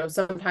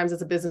sometimes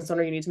as a business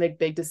owner, you need to make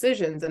big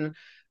decisions. And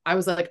I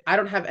was like, I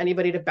don't have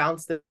anybody to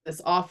bounce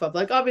this off of.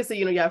 Like, obviously,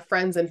 you have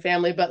friends and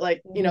family, but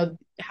like, Mhm.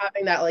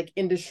 having that like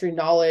industry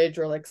knowledge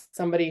or like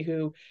somebody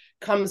who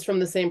comes from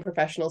the same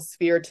professional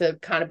sphere to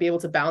kind of be able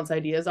to bounce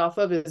ideas off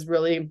of is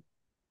really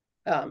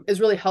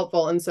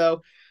helpful. And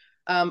so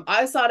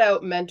I sought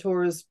out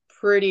mentors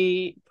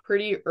pretty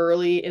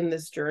early in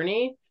this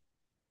journey.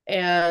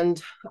 And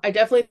I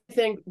definitely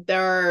think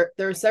there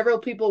are several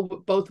people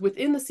both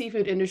within the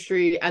seafood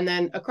industry and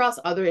then across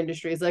other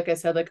industries. Like I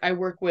said, like I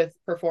work with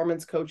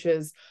performance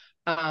coaches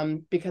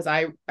because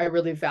I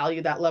really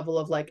value that level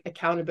of like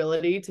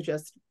accountability to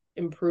just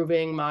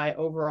improving my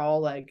overall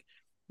like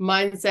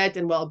mindset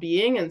and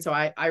well-being. And so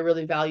I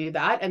really value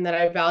that. And then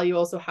I value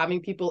also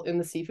having people in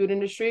the seafood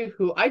industry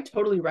who I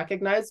totally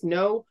recognize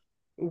know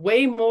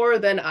way more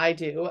than I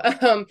do.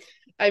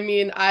 I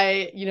mean,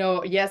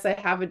 yes, I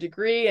have a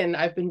degree and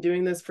I've been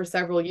doing this for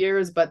several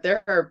years, but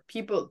there are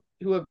people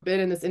who have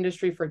been in this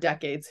industry for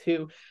decades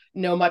who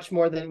know much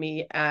more than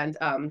me. And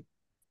I'm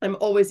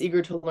always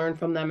eager to learn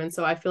from them. And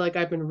so I feel like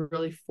I've been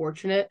really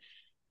fortunate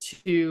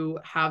to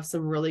have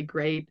some really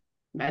great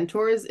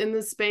mentors in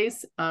this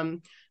space.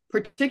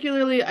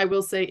 Particularly, I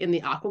will say in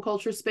the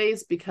aquaculture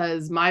space,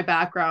 because my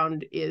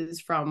background is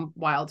from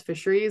wild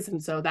fisheries.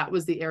 And so that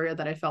was the area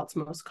that I felt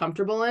most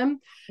comfortable in.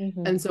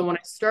 Mhm. And so when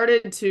I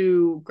started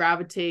to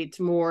gravitate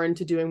more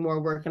into doing more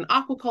work in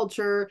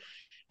aquaculture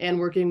and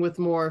working with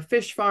more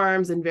fish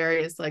farms and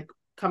various like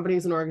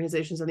companies and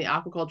organizations in the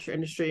aquaculture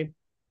industry,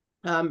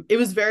 it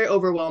was very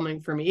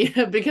overwhelming for me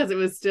because it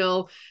was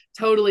still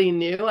totally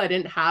new. I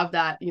didn't have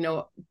that,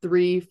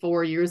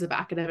 3-4 years of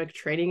academic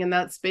training in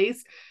that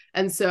space.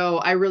 And so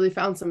I really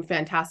found some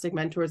fantastic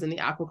mentors in the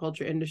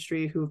aquaculture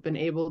industry who've been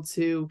able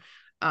to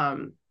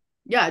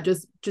yeah,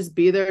 just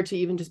be there to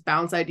even just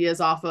bounce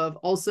ideas off of.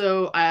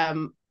 Also,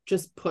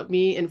 just put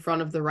me in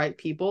front of the right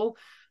people.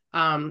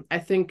 I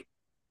think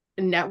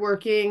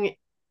networking,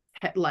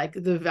 like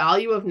the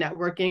value of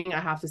networking, I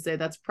have to say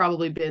that's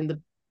probably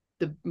been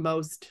the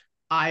most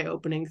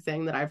eye-opening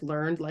thing that I've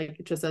learned,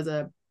 like just as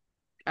a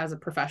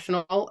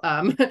professional.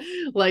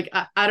 Like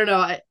I don't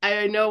know,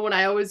 I know when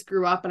I always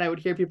grew up and I would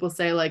hear people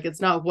say like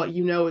it's not what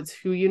you know, it's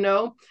who you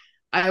know.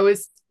 I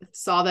always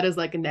saw that as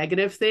like a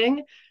negative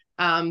thing.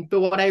 But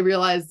what I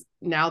realize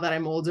now that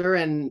I'm older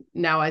and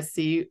now I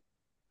see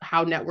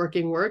how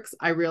networking works,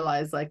 I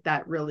realize like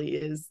that really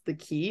is the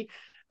key.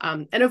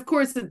 And of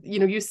course, you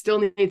know, you still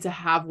need to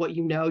have what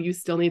you know, you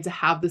still need to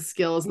have the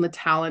skills and the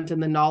talent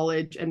and the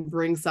knowledge and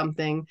bring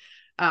something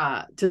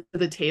to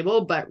the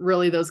table, but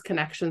really those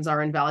connections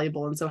are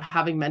invaluable. And so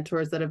having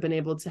mentors that have been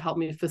able to help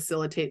me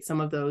facilitate some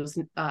of those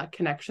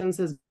connections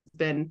has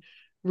been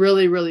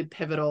really, really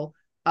pivotal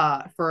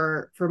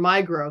for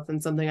my growth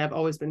and something I've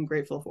always been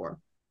grateful for.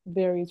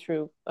 Very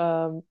true.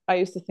 I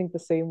used to think the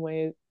same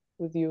way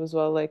with you as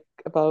well, like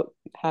about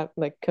have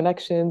like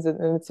connections,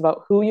 and it's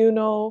about who you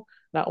know,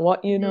 not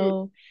what you Mm-hmm.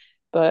 know.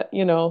 But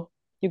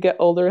you get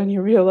older and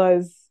you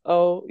realize,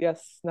 oh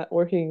yes,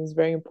 networking is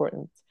very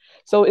important.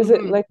 So is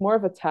it Mm-hmm. like more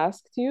of a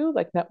task to you,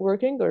 like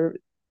networking, or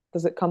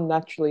does it come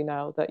naturally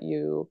now that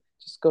you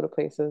just go to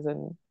places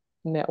and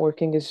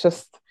networking is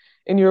just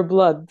in your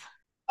blood?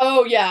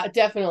 Oh yeah,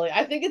 definitely.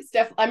 I think it's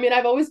definitely, I mean,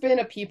 I've always been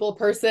a people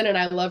person and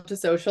I love to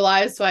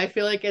socialize, so I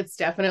feel like it's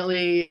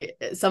definitely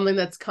something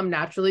that's come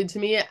naturally to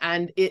me,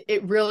 and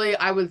it really,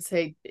 I would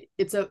say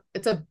it's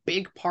a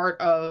big part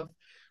of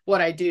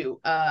what I do.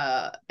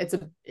 It's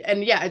a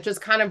and yeah, it just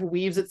kind of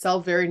weaves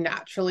itself very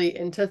naturally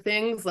into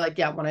things. Like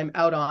yeah, when I'm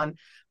out on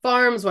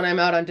farms, when I'm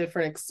out on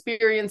different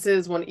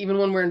experiences, when even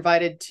when we're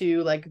invited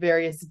to like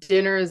various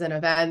dinners and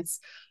events,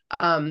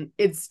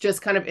 it's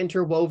just kind of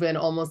interwoven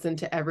almost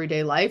into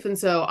everyday life. And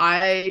so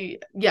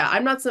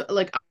I'm not so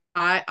like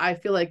I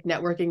feel like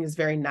networking is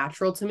very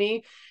natural to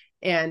me,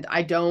 and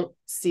I don't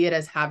see it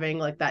as having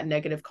like that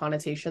negative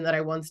connotation that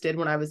I once did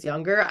when I was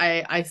younger.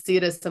 I see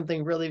it as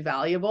something really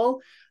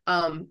valuable.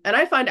 And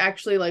I find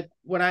actually like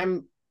when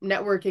I'm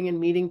networking and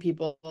meeting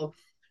people,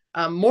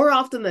 more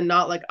often than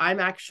not, like I'm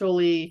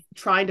actually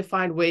trying to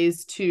find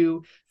ways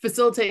to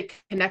facilitate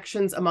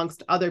connections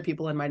amongst other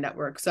people in my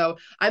network. So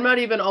I'm not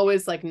even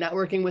always like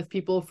networking with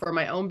people for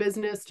my own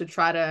business to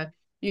try to,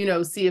 you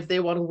know, see if they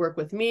want to work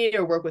with me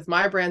or work with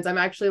my brands. I'm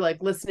actually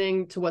like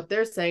listening to what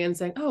they're saying and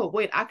saying, oh,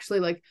 wait, actually,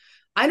 like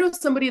I know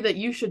somebody that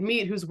you should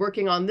meet who's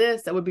working on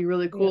this. That would be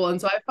really Yeah. cool. And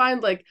so I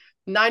find like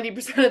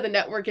 90% of the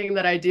networking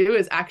that I do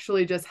is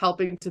actually just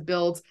helping to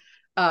build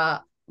uh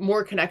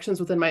more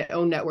connections within my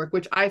own network,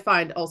 which I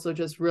find also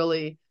just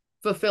really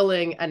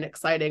fulfilling and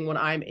exciting when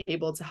I'm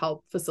able to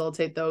help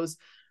facilitate those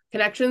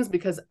connections.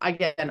 Because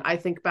again, I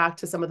think back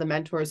to some of the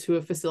mentors who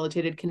have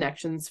facilitated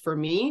connections for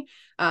me,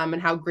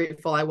 and how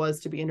grateful I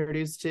was to be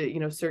introduced to, you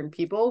know, certain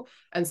people.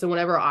 And so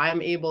whenever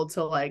I'm able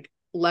to like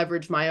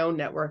leverage my own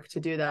network to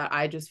do that,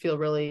 I just feel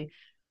really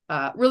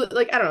really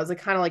like I don't know, it's like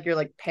kind of like you're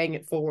like paying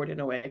it forward in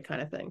a way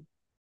kind of thing.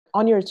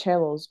 On your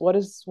channels, what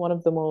is one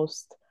of the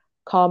most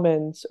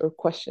comments or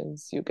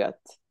questions you get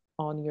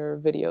on your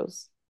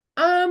videos?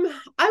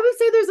 I would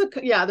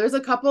say there's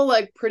a couple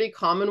like pretty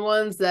common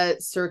ones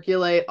that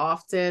circulate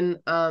often.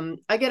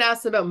 I get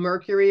asked about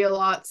Mercury a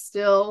lot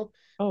still.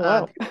 Oh,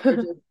 wow. People are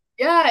just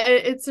yeah,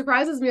 it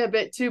surprises me a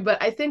bit too,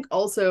 but I think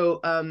also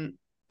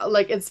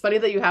like it's funny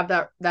that you have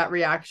that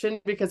reaction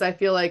because I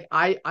feel like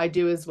I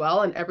do as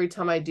well, and every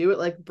time I do it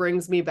like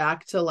brings me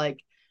back to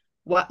like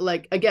what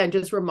like again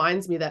just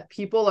reminds me that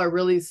people are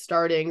really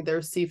starting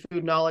their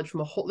seafood knowledge from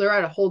a whole they're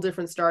at a whole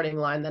different starting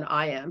line than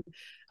I am.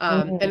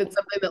 And Mhm. it's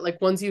something that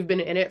like once you've been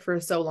in it for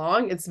so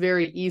long, it's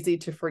very easy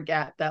to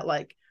forget that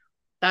like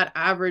that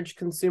average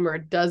consumer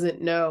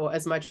doesn't know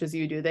as much as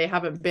you do. They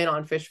haven't been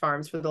on fish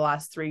farms for the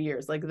last 3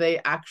 years. Like they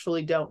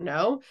actually don't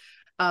know.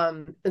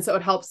 And so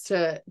it helps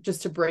to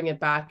just to bring it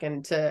back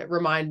and to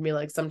remind me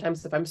like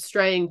sometimes if I'm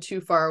straying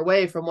too far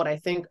away from what I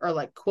think are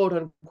like quote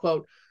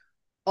unquote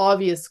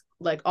obvious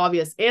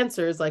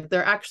answers, like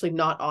they're actually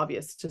not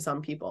obvious to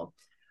some people.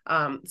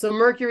 So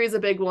Mercury is a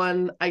big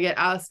one. I get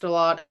asked a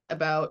lot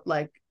about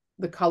like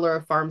the color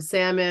of farm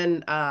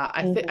salmon.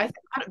 I Mhm.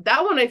 think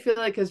that one I feel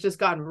like has just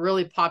gotten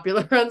really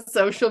popular on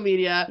social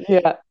media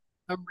Yeah,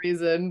 for some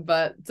reason.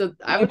 But so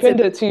I you would say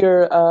pinned it to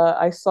your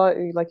I saw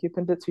it, like you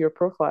pinned it to your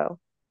profile.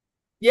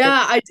 So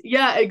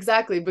yeah,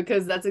 exactly,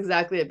 because that's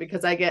exactly it.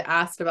 Because I get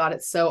asked about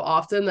it so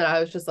often that I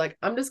was just like,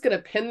 I'm just gonna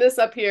pin this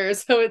up here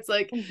so it's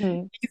like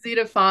mhm. easy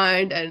to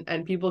find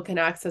and people can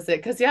access it.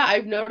 Because yeah,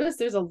 I've noticed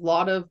there's a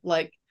lot of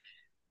like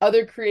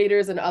other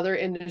creators and other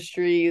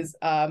industries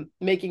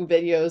making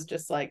videos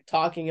just like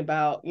talking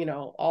about, you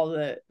know, all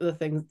the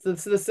things,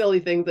 the silly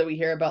things that we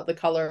hear about the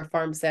color of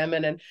farm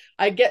salmon. And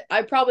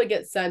I probably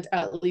get sent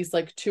at least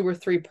like two or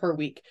three per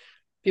week.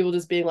 People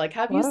just being like,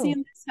 have you Wow. seen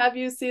this? Have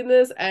you seen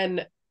this?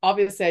 And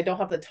obviously I don't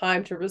have the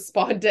time to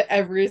respond to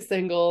every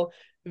single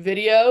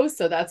video.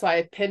 So that's why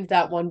I pinned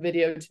that one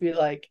video to be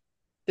like,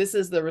 this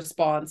is the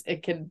response,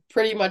 it can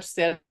pretty much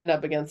stand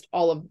up against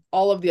all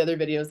of the other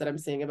videos that I'm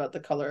seeing about the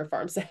color of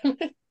farm salmon.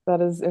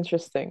 That is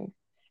interesting.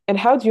 And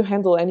how do you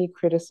handle any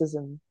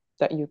criticism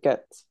that you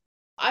get?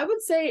 I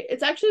would say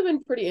it's actually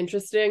been pretty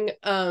interesting.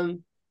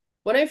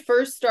 When I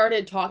first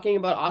started talking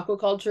about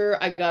aquaculture,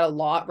 I got a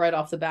lot right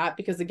off the bat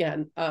because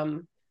again,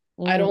 I'd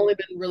Mm, only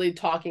been really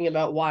talking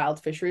about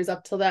wild fisheries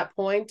up till that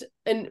point,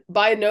 and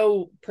by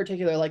no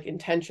particular like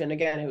intention.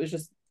 Again, it was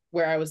just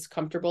where I was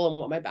comfortable and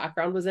what my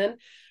background was in.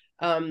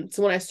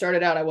 So when I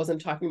started out, I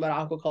wasn't talking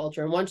about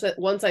aquaculture, and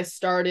once I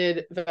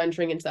started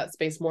venturing into that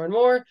space more and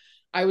more,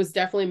 I was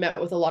definitely met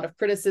with a lot of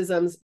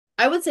criticisms.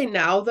 I would say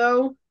now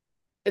though,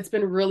 it's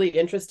been really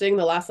interesting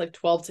the last like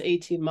 12 to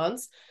 18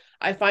 months.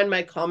 I find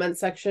my comment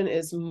section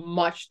is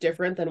much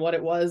different than what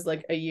it was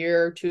like a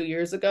year, 2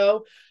 years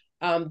ago.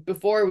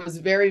 Before it was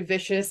very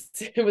vicious,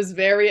 it was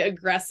very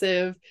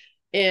aggressive.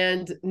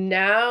 And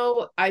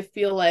now I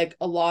feel like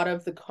a lot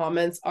of the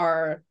comments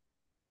are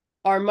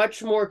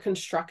much more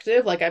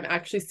constructive. Like I'm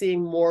actually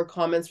seeing more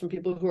comments from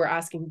people who are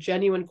asking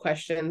genuine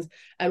questions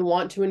and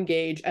want to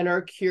engage and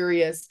are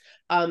curious,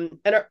 and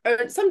are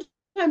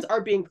sometimes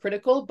are being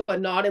critical,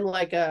 but not in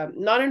like a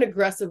not an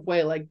aggressive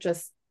way. Like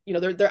just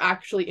they're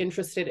actually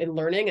interested in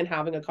learning and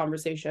having a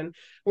conversation.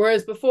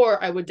 Whereas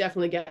before, I would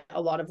definitely get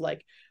a lot of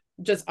like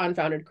just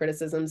unfounded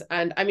criticisms.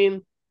 And I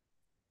mean,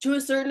 to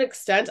a certain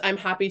extent, I'm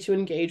happy to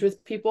engage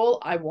with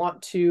people. I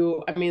want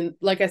to. I mean,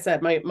 like I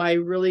said, my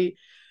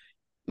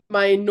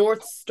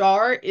North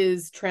Star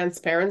is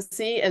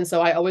transparency. And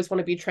so I always want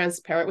to be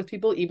transparent with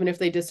people, even if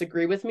they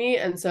disagree with me.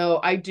 And so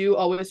I do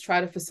always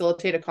try to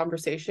facilitate a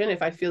conversation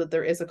if I feel that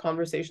there is a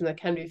conversation that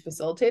can be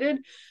facilitated.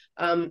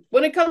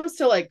 When it comes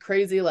to like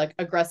crazy, like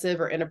aggressive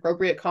or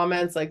inappropriate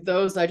comments, like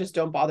those, I just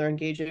don't bother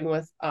engaging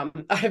with.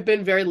 I've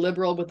been very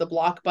liberal with the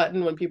block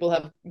button when people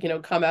have,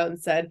 come out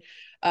and said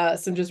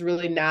some just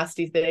really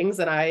nasty things.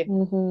 And I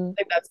mhm.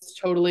 think that's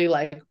totally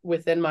like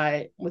within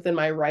my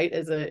right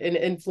as an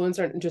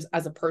influencer and just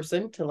as a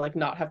person to like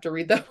not have to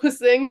read those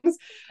things.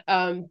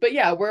 But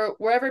yeah,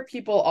 wherever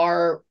people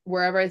are,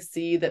 wherever I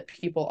see that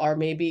people are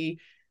maybe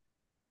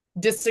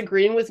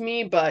disagreeing with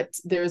me, but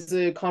there's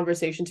a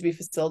conversation to be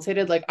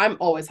facilitated, like I'm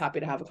always happy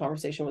to have a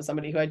conversation with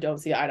somebody who I don't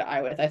see eye to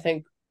eye with. I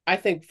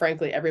think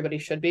frankly everybody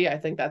should be. I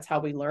think that's how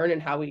we learn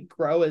and how we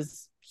grow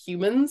as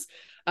humans.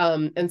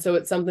 And so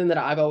it's something that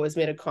I've always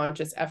made a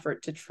conscious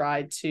effort to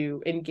try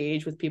to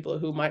engage with people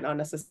who might not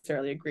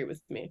necessarily agree with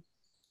me.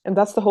 And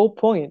that's the whole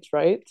point,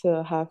 right?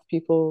 To have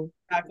people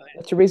Exactly.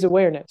 to raise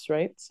awareness,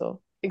 right? So,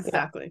 yeah.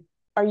 Exactly.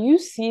 Are you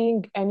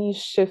seeing any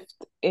shift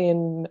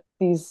in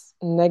these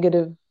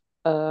negative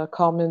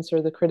comments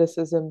or the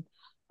criticism?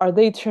 Are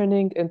they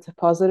turning into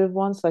positive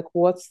ones? Like,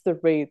 what's the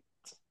rate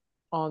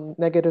on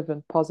negative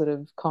and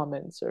positive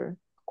comments or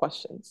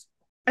questions?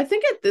 I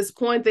think at this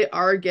point they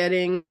are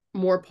getting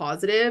more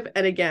positive.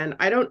 And again,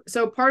 I don't,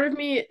 so part of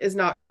me is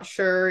not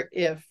sure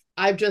if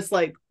I've just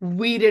like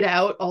weeded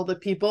out all the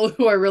people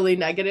who are really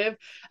negative.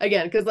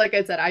 Again, because like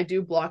I said, I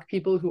do block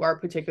people who are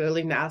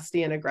particularly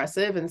nasty and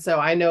aggressive. And so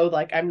I know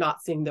like I'm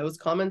not seeing those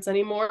comments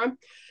anymore.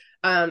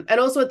 And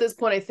also at this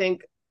point, I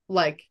think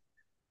like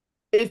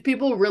if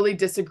people really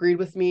disagreed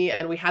with me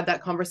and we had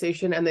that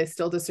conversation and they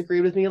still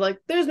disagreed with me, like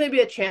there's maybe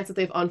a chance that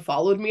they've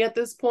unfollowed me at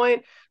this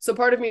point. So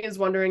part of me is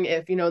wondering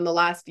if, in the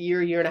last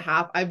year and a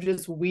half, I've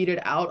just weeded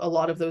out a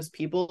lot of those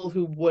people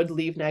who would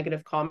leave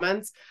negative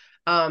comments,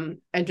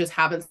 and just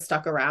haven't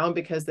stuck around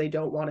because they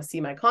don't want to see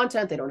my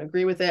content. They don't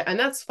agree with it. And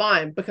that's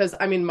fine because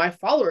I mean, my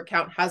follower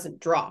count hasn't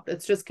dropped.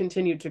 It's just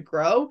continued to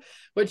grow,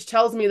 which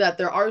tells me that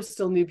there are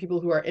still new people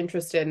who are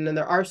interested and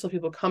there are still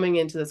people coming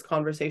into this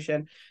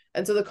conversation.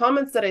 And so the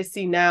comments that I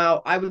see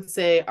now, I would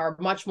say are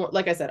much more,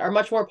 like I said, are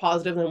much more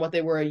positive than what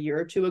they were a year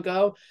or two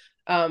ago.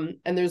 And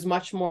there's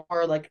much more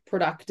like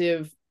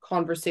productive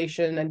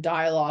conversation and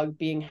dialogue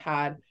being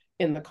had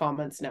in the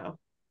comments now.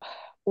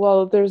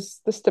 Well,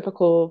 there's this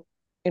typical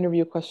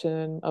interview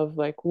question of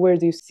like, where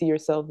do you see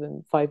yourself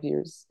in 5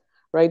 years?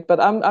 Right.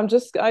 But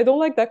I don't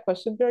like that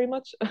question very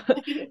much.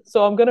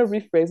 So I'm gonna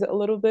rephrase it a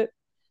little bit.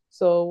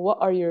 So what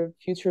are your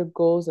future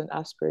goals and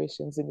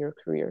aspirations in your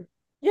career?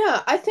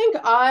 Yeah, I think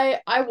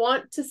I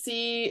want to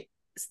see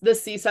the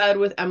Seaside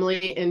with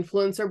Emily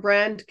influencer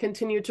brand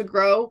continue to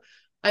grow.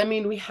 I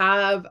mean, we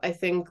have, I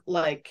think,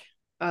 like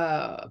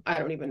I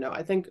don't even know.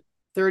 I think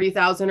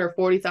 30,000 or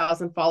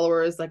 40,000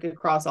 followers like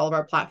across all of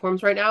our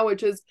platforms right now,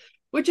 which is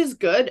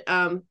good.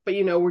 But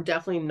we're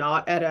definitely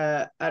not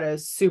at a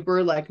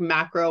super like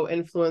macro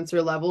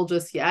influencer level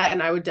just yet.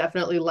 And I would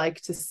definitely like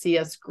to see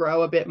us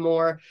grow a bit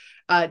more,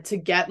 to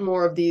get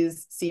more of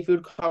these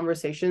seafood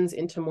conversations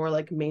into more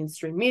like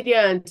mainstream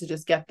media and to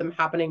just get them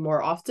happening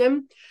more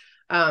often.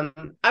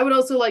 I would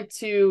also like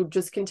to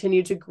just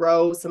continue to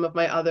grow some of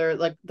my other,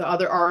 like the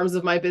other arms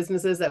of my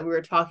businesses that we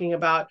were talking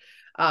about,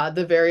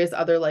 the various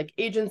other like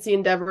agency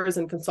endeavors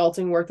and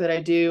consulting work that I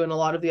do, and a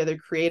lot of the other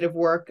creative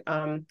work.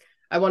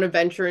 I want to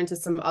venture into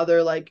some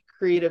other like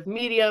creative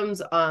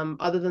mediums,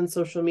 other than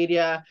social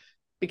media,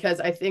 because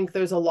I think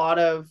there's a lot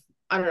of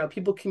I don't know,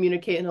 people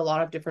communicate in a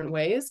lot of different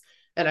ways.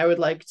 And I would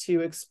like to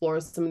explore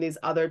some of these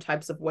other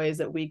types of ways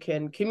that we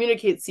can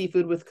communicate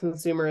seafood with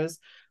consumers.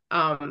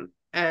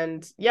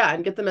 And yeah,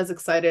 and get them as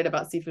excited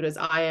about seafood as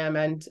I am.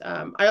 And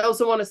I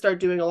also want to start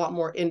doing a lot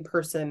more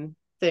in-person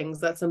things.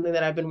 That's something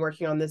that I've been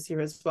working on this year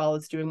as well.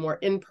 It's doing more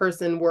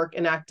in-person work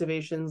and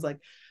activations like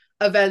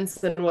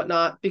events and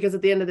whatnot. Because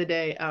at the end of the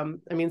day,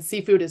 I mean,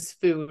 seafood is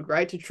food,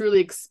 right? To truly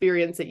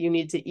experience it, you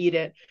need to eat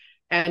it.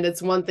 And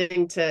it's one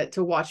thing to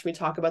watch me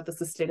talk about the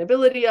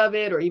sustainability of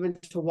it, or even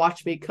to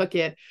watch me cook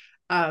it.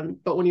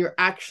 But when you're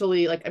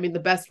actually like, I mean, the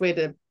best way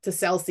to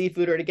sell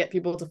seafood or to get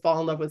people to fall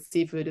in love with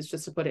seafood is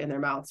just to put it in their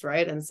mouths,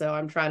 right? And so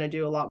I'm trying to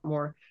do a lot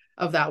more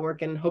of that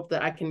work and hope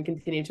that I can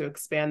continue to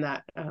expand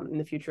that in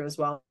the future as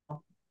well.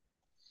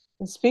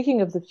 And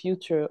speaking of the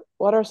future,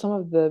 what are some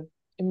of the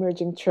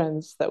emerging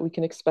trends that we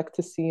can expect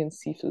to see in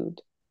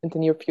seafood in the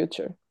near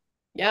future?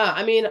 Yeah,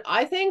 I mean,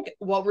 I think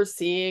what we're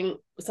seeing,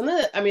 something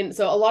that, I mean,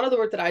 so a lot of the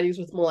work that I do is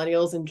with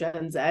millennials and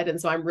Gen Z.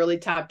 And so I'm really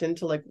tapped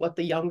into like what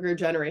the younger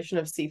generation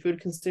of seafood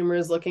consumer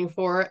is looking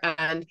for.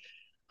 And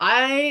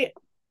I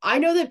I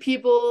know that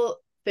people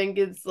think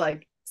it's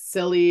like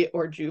silly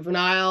or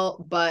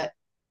juvenile, but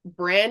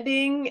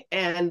branding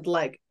and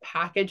like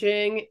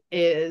packaging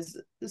is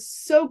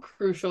so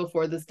crucial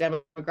for this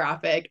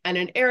demographic and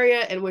an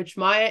area in which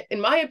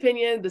in my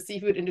opinion, the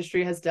seafood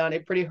industry has done a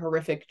pretty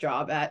horrific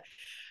job at.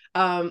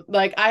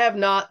 Like I have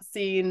not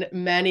seen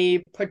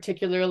many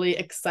particularly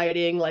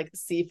exciting like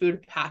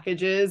seafood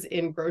packages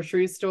in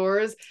grocery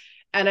stores.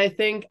 And I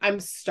think I'm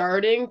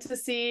starting to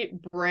see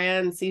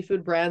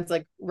seafood brands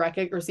like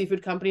or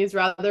seafood companies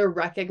rather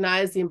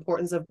recognize the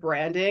importance of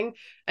branding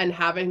and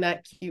having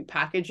that cute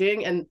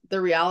packaging. And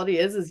the reality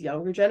is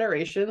younger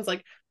generations,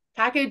 like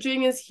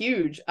packaging is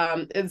huge.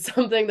 It's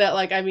something that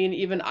like, I mean,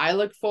 even I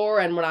look for.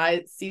 And when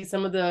I see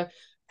some of the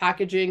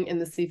packaging in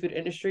the seafood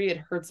industry, it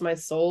hurts my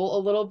soul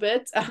a little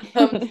bit.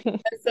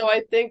 So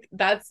I think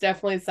that's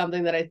definitely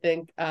something that I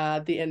think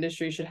the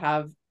industry should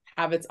have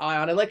its eye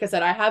on. And like I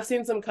said, I have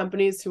seen some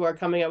companies who are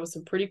coming out with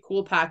some pretty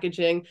cool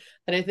packaging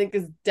that I think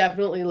is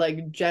definitely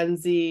like Gen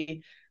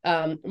Z,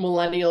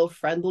 millennial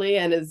friendly,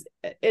 and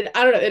I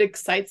don't know, it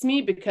excites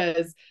me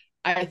because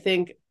I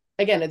think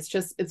again,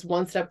 it's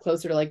one step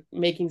closer to like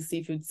making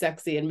seafood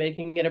sexy and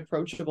making it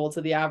approachable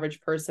to the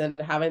average person.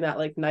 Having that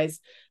like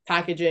nice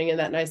packaging and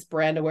that nice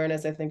brand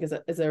awareness, I think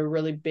is a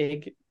really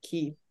big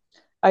key.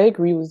 I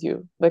agree with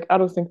you. Like, I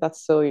don't think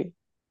that's silly.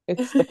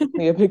 It's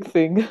definitely a big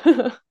thing.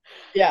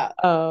 Yeah.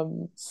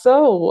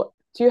 So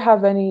do you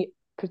have any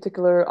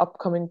particular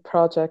upcoming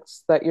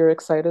projects that you're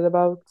excited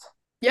about?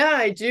 Yeah,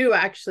 I do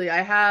actually.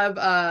 I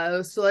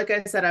have so like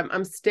I said,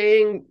 I'm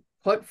staying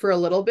put for a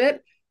little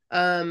bit.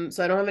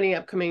 So I don't have any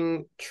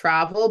upcoming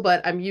travel,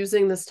 but I'm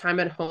using this time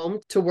at home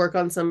to work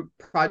on some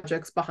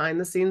projects behind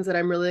the scenes that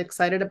I'm really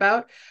excited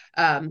about.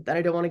 That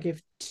I don't want to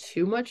give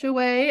too much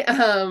away.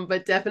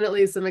 But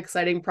definitely some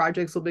exciting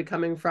projects will be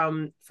coming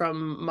from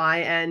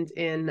my end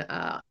in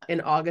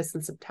August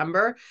and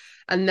September.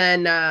 And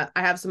then I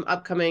have some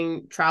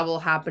upcoming travel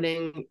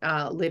happening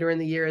later in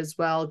the year as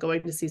well,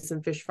 going to see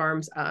some fish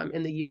farms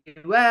in the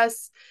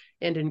US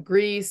and in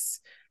Greece.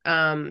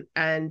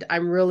 And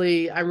I'm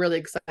really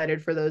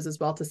excited for those as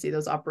well, to see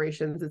those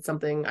operations. It's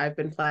something I've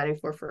been planning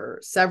for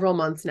several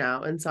months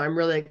now. And so I'm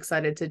really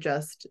excited to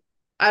just,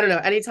 I don't know,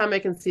 anytime I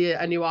can see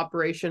a new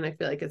operation, I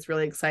feel like it's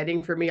really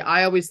exciting for me.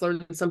 I always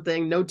learn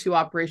something. No two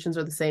operations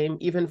are the same,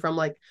 even from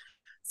like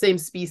same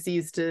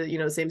species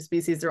to, same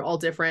species, they're all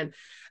different.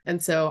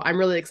 And so I'm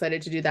really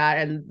excited to do that.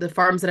 And the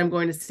farms that I'm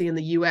going to see in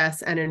the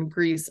US and in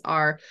Greece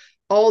are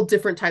all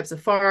different types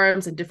of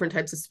farms and different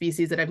types of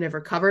species that I've never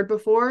covered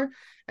before.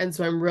 And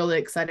so I'm really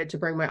excited to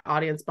bring my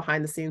audience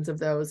behind the scenes of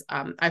those.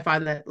 I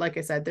find that, like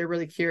I said, they're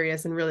really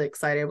curious and really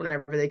excited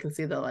whenever they can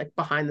see the like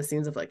behind the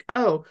scenes of like,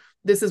 oh,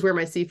 this is where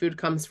my seafood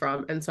comes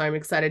from. And so I'm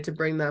excited to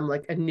bring them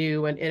like a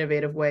new and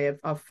innovative way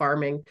of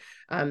farming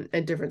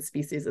and different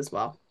species as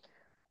well.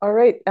 All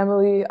right,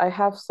 Emily, I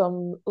have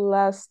some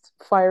last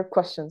fire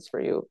questions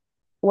for you.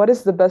 What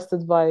is the best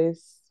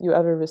advice you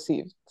ever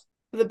received?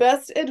 The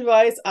best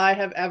advice I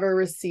have ever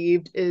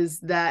received is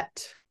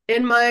that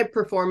in my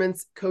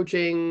performance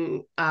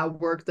coaching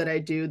work that I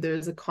do,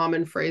 there's a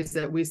common phrase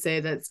that we say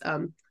that's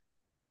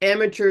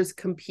amateurs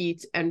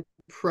compete and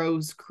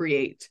pros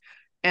create.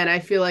 And I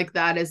feel like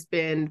that has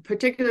been,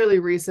 particularly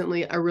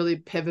recently, a really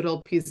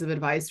pivotal piece of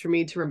advice for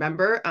me to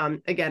remember.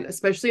 Again,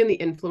 especially in the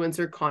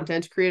influencer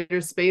content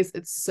creator space,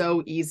 it's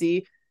so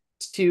easy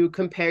to you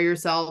compare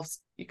yourself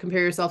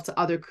to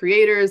other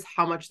creators,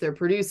 how much they're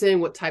producing,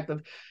 what type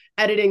of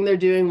editing they're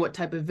doing, what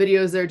type of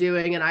videos they're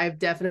doing. And I've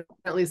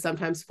definitely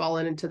sometimes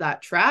fallen into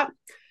that trap.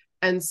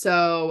 And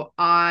so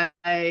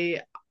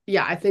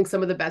yeah, I think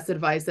some of the best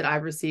advice that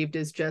I've received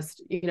is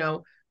just,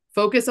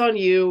 focus on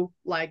you,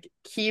 like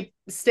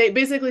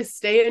basically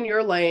stay in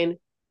your lane,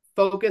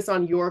 focus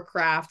on your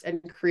craft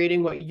and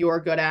creating what you're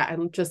good at,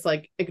 and just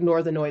like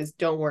ignore the noise.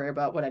 Don't worry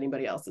about what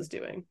anybody else is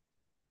doing.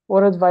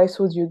 What advice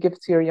would you give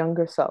to your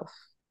younger self?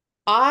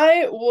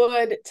 I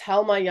would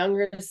tell my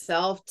younger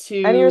self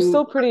And you're to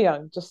still pretty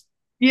young, just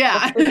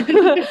Yeah.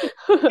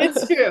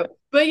 It's true.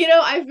 But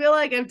I feel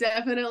like I've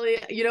definitely,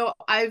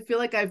 I feel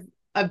like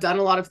I've done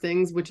a lot of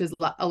things which has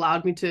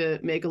allowed me to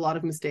make a lot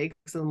of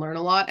mistakes and learn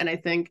a lot. And I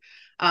think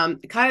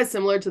kind of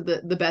similar to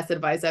the best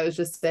advice I was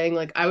just saying,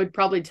 like I would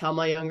probably tell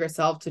my younger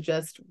self to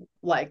just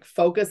like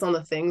focus on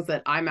the things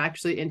that I'm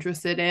actually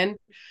interested in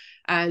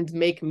and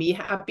make me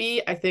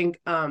happy. I think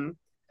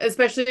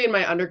especially in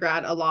my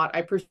undergrad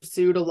I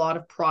pursued a lot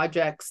of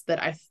projects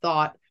that I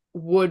thought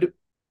would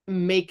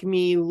make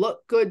me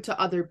look good to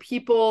other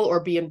people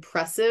or be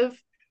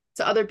impressive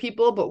to other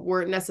people, but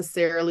weren't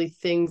necessarily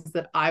things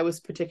that I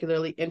was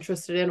particularly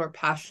interested in or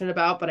passionate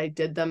about, but I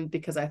did them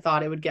because I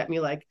thought it would get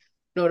me like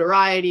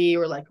notoriety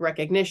or like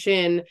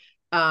recognition.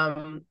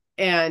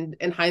 And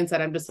in hindsight,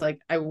 I'm just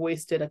like, I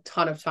wasted a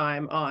ton of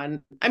time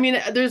on, I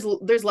mean,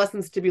 there's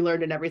lessons to be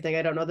learned in everything.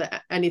 I don't know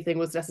that anything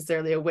was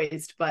necessarily a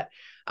waste, but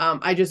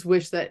I just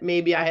wish that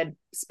maybe I had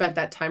spent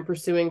that time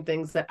pursuing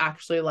things that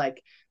actually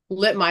like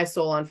lit my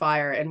soul on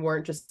fire and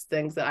weren't just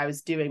things that I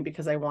was doing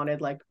because I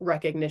wanted like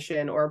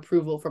recognition or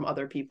approval from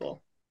other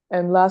people.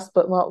 And last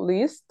but not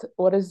least,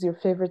 what is your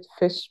favorite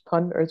fish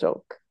pun or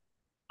joke?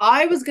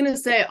 I was gonna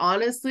say,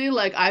 honestly,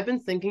 like I've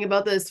been thinking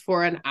about this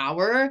for an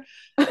hour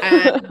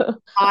and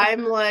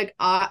I'm like,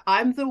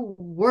 I'm the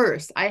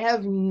worst. I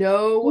have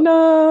no,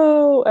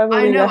 No, I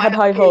Emily, I know, had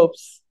high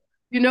hopes.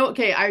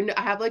 okay,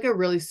 I have like a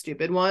really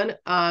stupid one.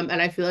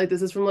 And I feel like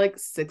this is from like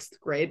sixth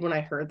grade when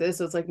I heard this.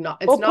 So it's like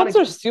it's Well, not puns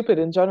a, are stupid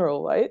in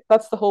general, right?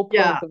 That's the whole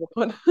yeah. point of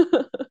a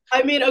pun.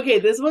 I mean, okay,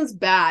 this one's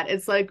bad.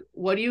 It's like,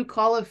 what do you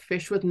call a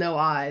fish with no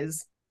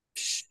eyes?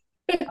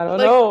 I don't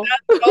Like know.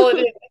 that's all it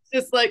is. It's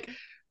just like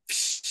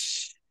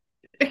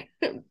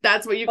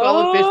that's what you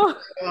call a fish with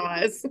Oh, no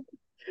eyes.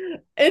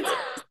 It's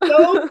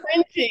so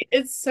cringy.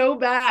 It's so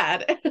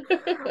bad.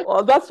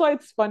 well, that's why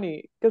it's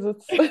funny because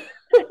it's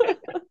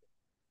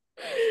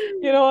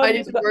you know I what?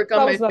 need to That, work on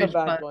that my was not a fish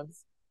bad one.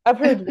 puns. I've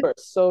heard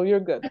worse, so you're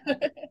good.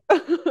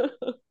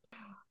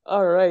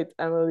 All right,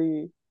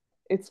 Emily.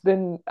 It's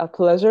been a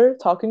pleasure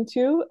talking to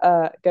you,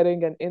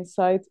 getting an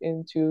insight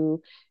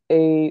into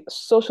a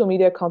social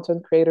media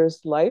content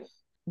creator's life.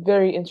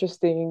 Very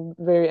interesting,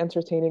 very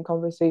entertaining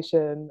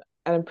conversation.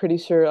 And I'm pretty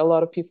sure a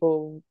lot of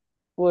people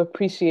will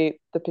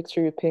appreciate the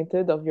picture you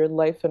painted of your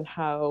life and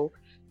how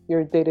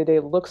your day-to-day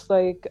looks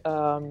like.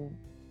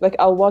 Like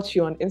I'll watch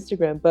you on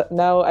Instagram, but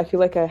now I feel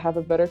like I have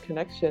a better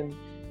connection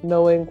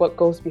knowing what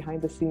goes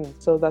behind the scenes.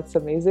 So that's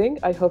amazing.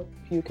 I hope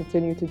you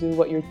continue to do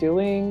what you're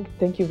doing.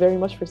 Thank you very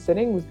much for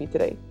sitting with me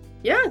today.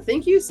 Yeah,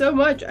 thank you so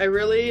much. I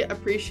really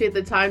appreciate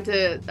the time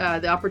to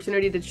the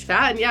opportunity to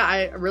chat. And yeah,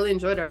 I really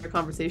enjoyed our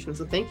conversation.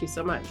 So thank you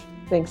so much.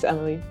 Thanks,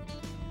 Emily.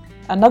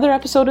 Another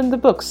episode in the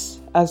books.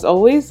 As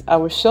always,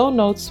 our show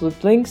notes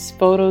with links,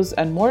 photos,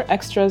 and more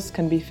extras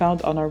can be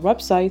found on our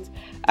website,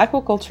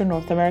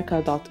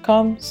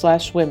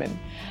 aquaculturenorthamerica.com/women.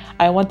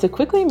 I want to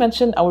quickly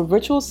mention our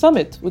virtual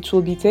summit, which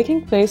will be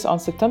taking place on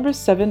September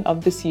 7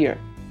 of this year.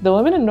 The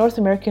Women in North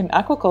American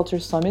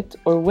Aquaculture Summit,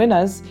 or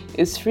WINAS,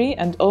 is free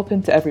and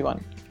open to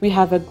everyone. We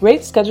have a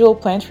great schedule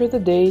planned for the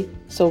day,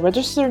 so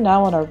register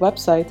now on our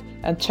website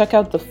and check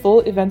out the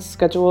full event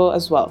schedule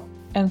as well.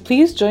 And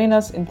please join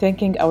us in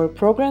thanking our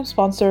program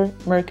sponsor,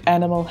 Merck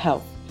Animal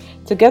Health.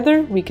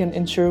 Together, we can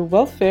ensure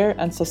welfare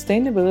and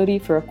sustainability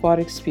for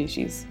aquatic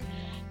species.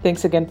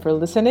 Thanks again for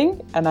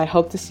listening, and I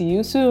hope to see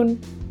you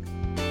soon.